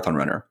versus a marathon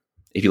runner.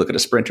 If you look at a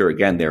sprinter,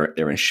 again,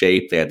 they're in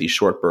shape. They have these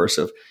short bursts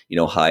of,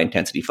 high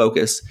intensity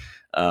focus.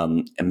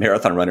 And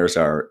marathon runners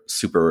are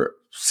super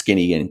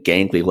skinny and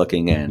gangly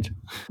looking, and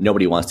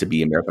nobody wants to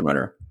be a marathon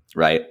runner,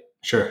 right?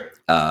 Sure.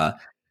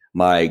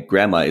 My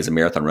grandma is a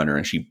marathon runner,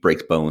 and she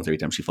breaks bones every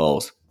time she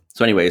falls.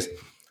 So anyways,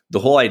 the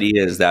whole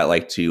idea is that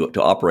like to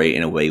operate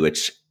in a way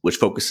which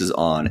focuses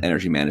on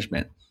energy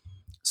management.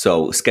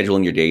 So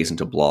scheduling your days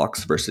into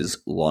blocks versus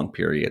long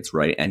periods,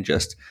 right? And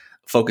just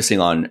focusing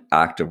on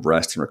active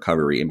rest and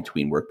recovery in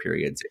between work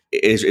periods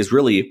is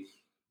really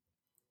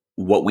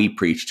what we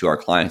preach to our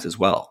clients as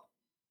well,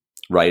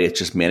 right? It's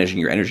just managing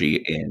your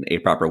energy in a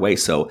proper way.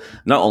 So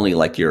not only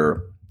like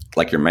your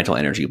mental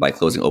energy by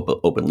closing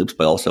open loops,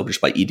 but also just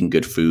by eating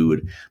good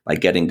food, by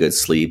getting good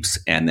sleeps,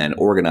 and then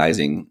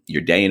organizing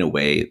your day in a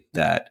way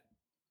that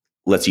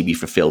lets you be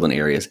fulfilled in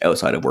areas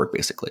outside of work,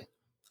 basically.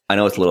 I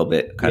know it's a little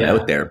bit kind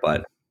of out there,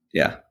 but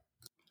yeah.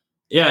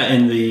 Yeah.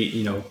 And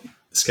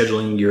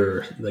scheduling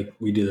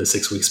we do the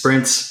 6-week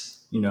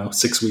sprints,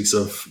 6 weeks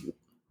of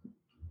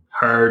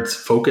hard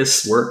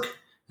focus work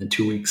and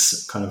 2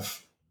 weeks kind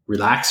of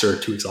relax, or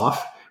 2 weeks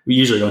off. We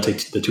usually don't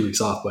take the 2 weeks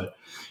off, but,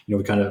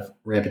 we kind of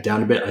ramp it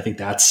down a bit. I think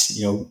that's,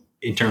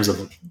 in terms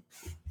of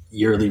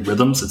yearly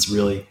rhythms, it's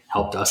really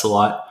helped us a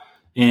lot.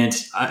 And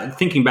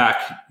thinking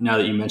back, now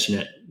that you mention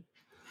it,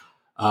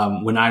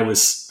 when I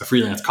was a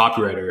freelance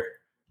copywriter,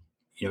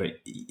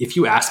 if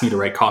you asked me to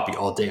write copy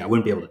all day, I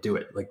wouldn't be able to do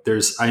it. Like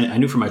I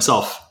knew for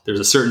myself, there's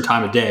a certain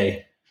time of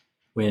day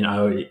when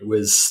I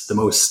was the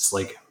most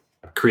like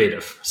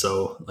creative.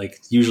 So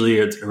like usually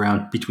it's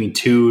around between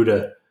 2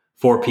 to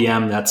 4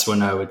 p.m. That's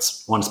when I would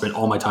want to spend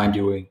all my time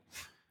doing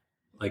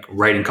like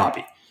writing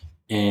copy.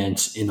 And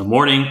in the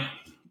morning,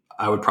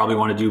 I would probably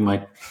want to do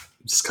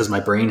just because my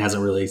brain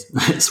hasn't really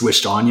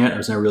switched on yet. I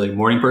was never really a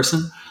morning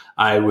person.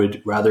 I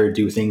would rather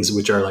do things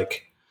which are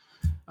like,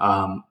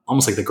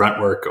 almost like the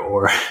grunt work,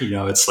 or,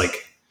 it's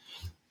like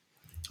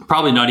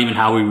probably not even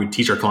how we would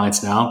teach our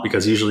clients now,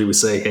 because usually we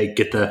say, hey,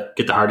 get the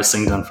hardest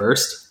thing done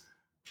first.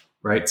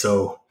 Right.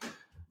 So,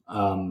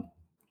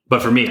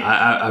 but for me,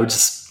 I would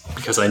just,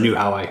 because I knew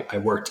how I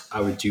worked,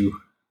 I would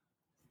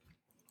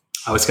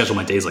schedule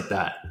my days like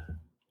that.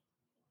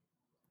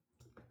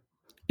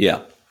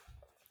 Yeah.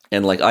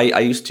 And like I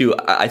used to,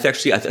 I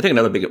think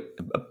another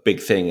big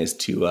thing is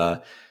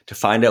to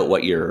find out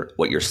what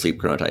your sleep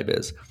chronotype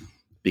is,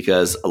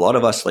 because a lot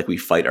of us, like, we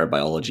fight our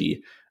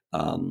biology,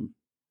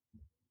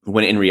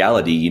 when in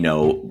reality,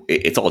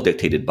 it's all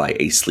dictated by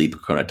a sleep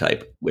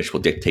chronotype, which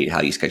will dictate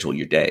how you schedule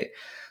your day.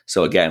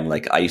 So again,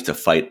 like I used to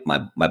fight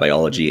my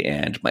biology,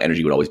 and my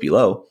energy would always be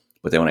low.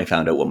 But then when I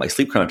found out what my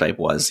sleep chronotype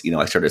was,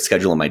 I started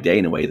scheduling my day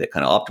in a way that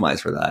kind of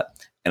optimized for that.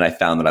 And I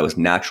found that I was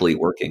naturally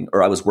working,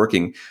 or I was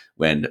working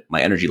when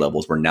my energy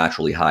levels were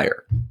naturally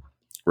higher,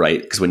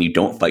 right? Because when you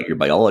don't fight your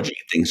biology,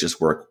 things just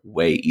work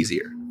way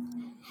easier.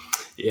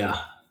 Yeah.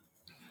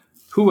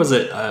 Who was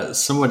it?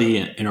 Somebody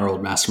in our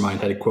old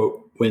mastermind had a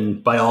quote: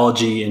 when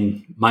biology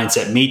and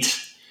mindset meet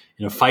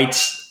in a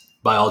fight,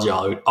 biology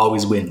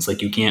always wins.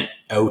 Like you can't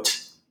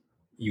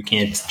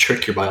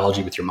trick your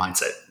biology with your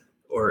mindset,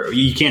 or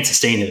you can't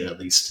sustain it at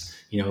least.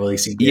 At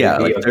least you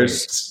can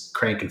there's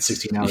cranking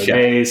 16-hour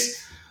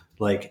days,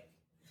 like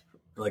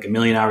a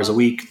million hours a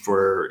week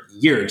for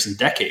years and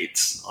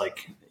decades.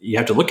 Like you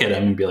have to look at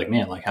him and be like,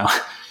 man, how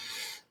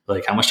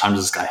much time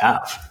does this guy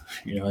have?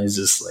 He's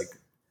just like,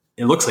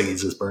 it looks like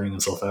he's just burning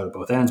himself out at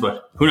both ends,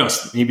 but who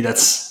knows? Maybe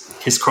that's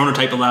his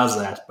chronotype allows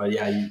that. But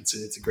yeah,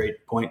 it's a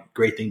great point,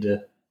 great thing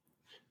to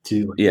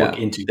look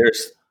into.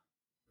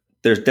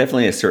 There's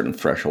definitely a certain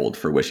threshold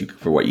for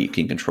what you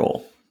can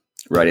control,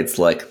 right? It's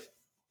like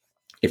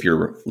if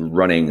you're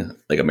running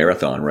like a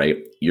marathon, right?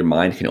 Your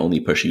mind can only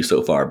push you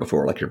so far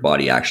before like your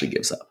body actually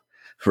gives up,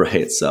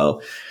 right?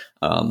 So,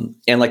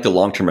 and like the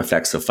long-term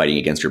effects of fighting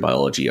against your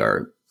biology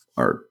are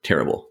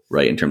terrible,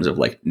 right? In terms of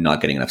like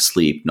not getting enough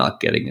sleep, not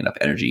getting enough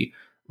energy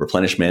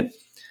replenishment.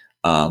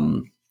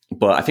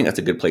 But I think that's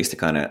a good place to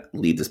kind of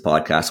lead this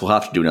podcast. We'll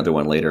have to do another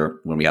one later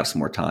when we have some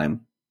more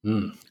time.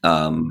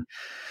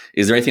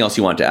 Is there anything else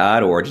you want to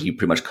add, or did you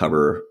pretty much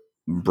cover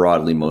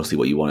broadly mostly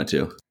what you wanted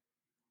to?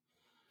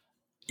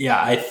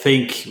 Yeah, I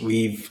think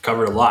we've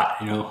covered a lot.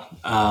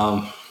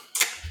 I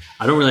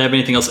don't really have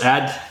anything else to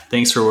add.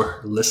 Thanks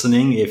for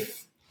listening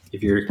if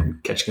you're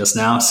catching us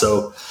now.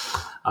 So,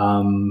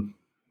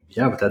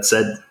 with that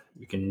said,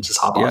 you can just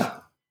hop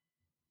off.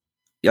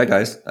 Yeah,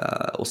 guys.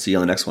 We'll see you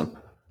on the next one.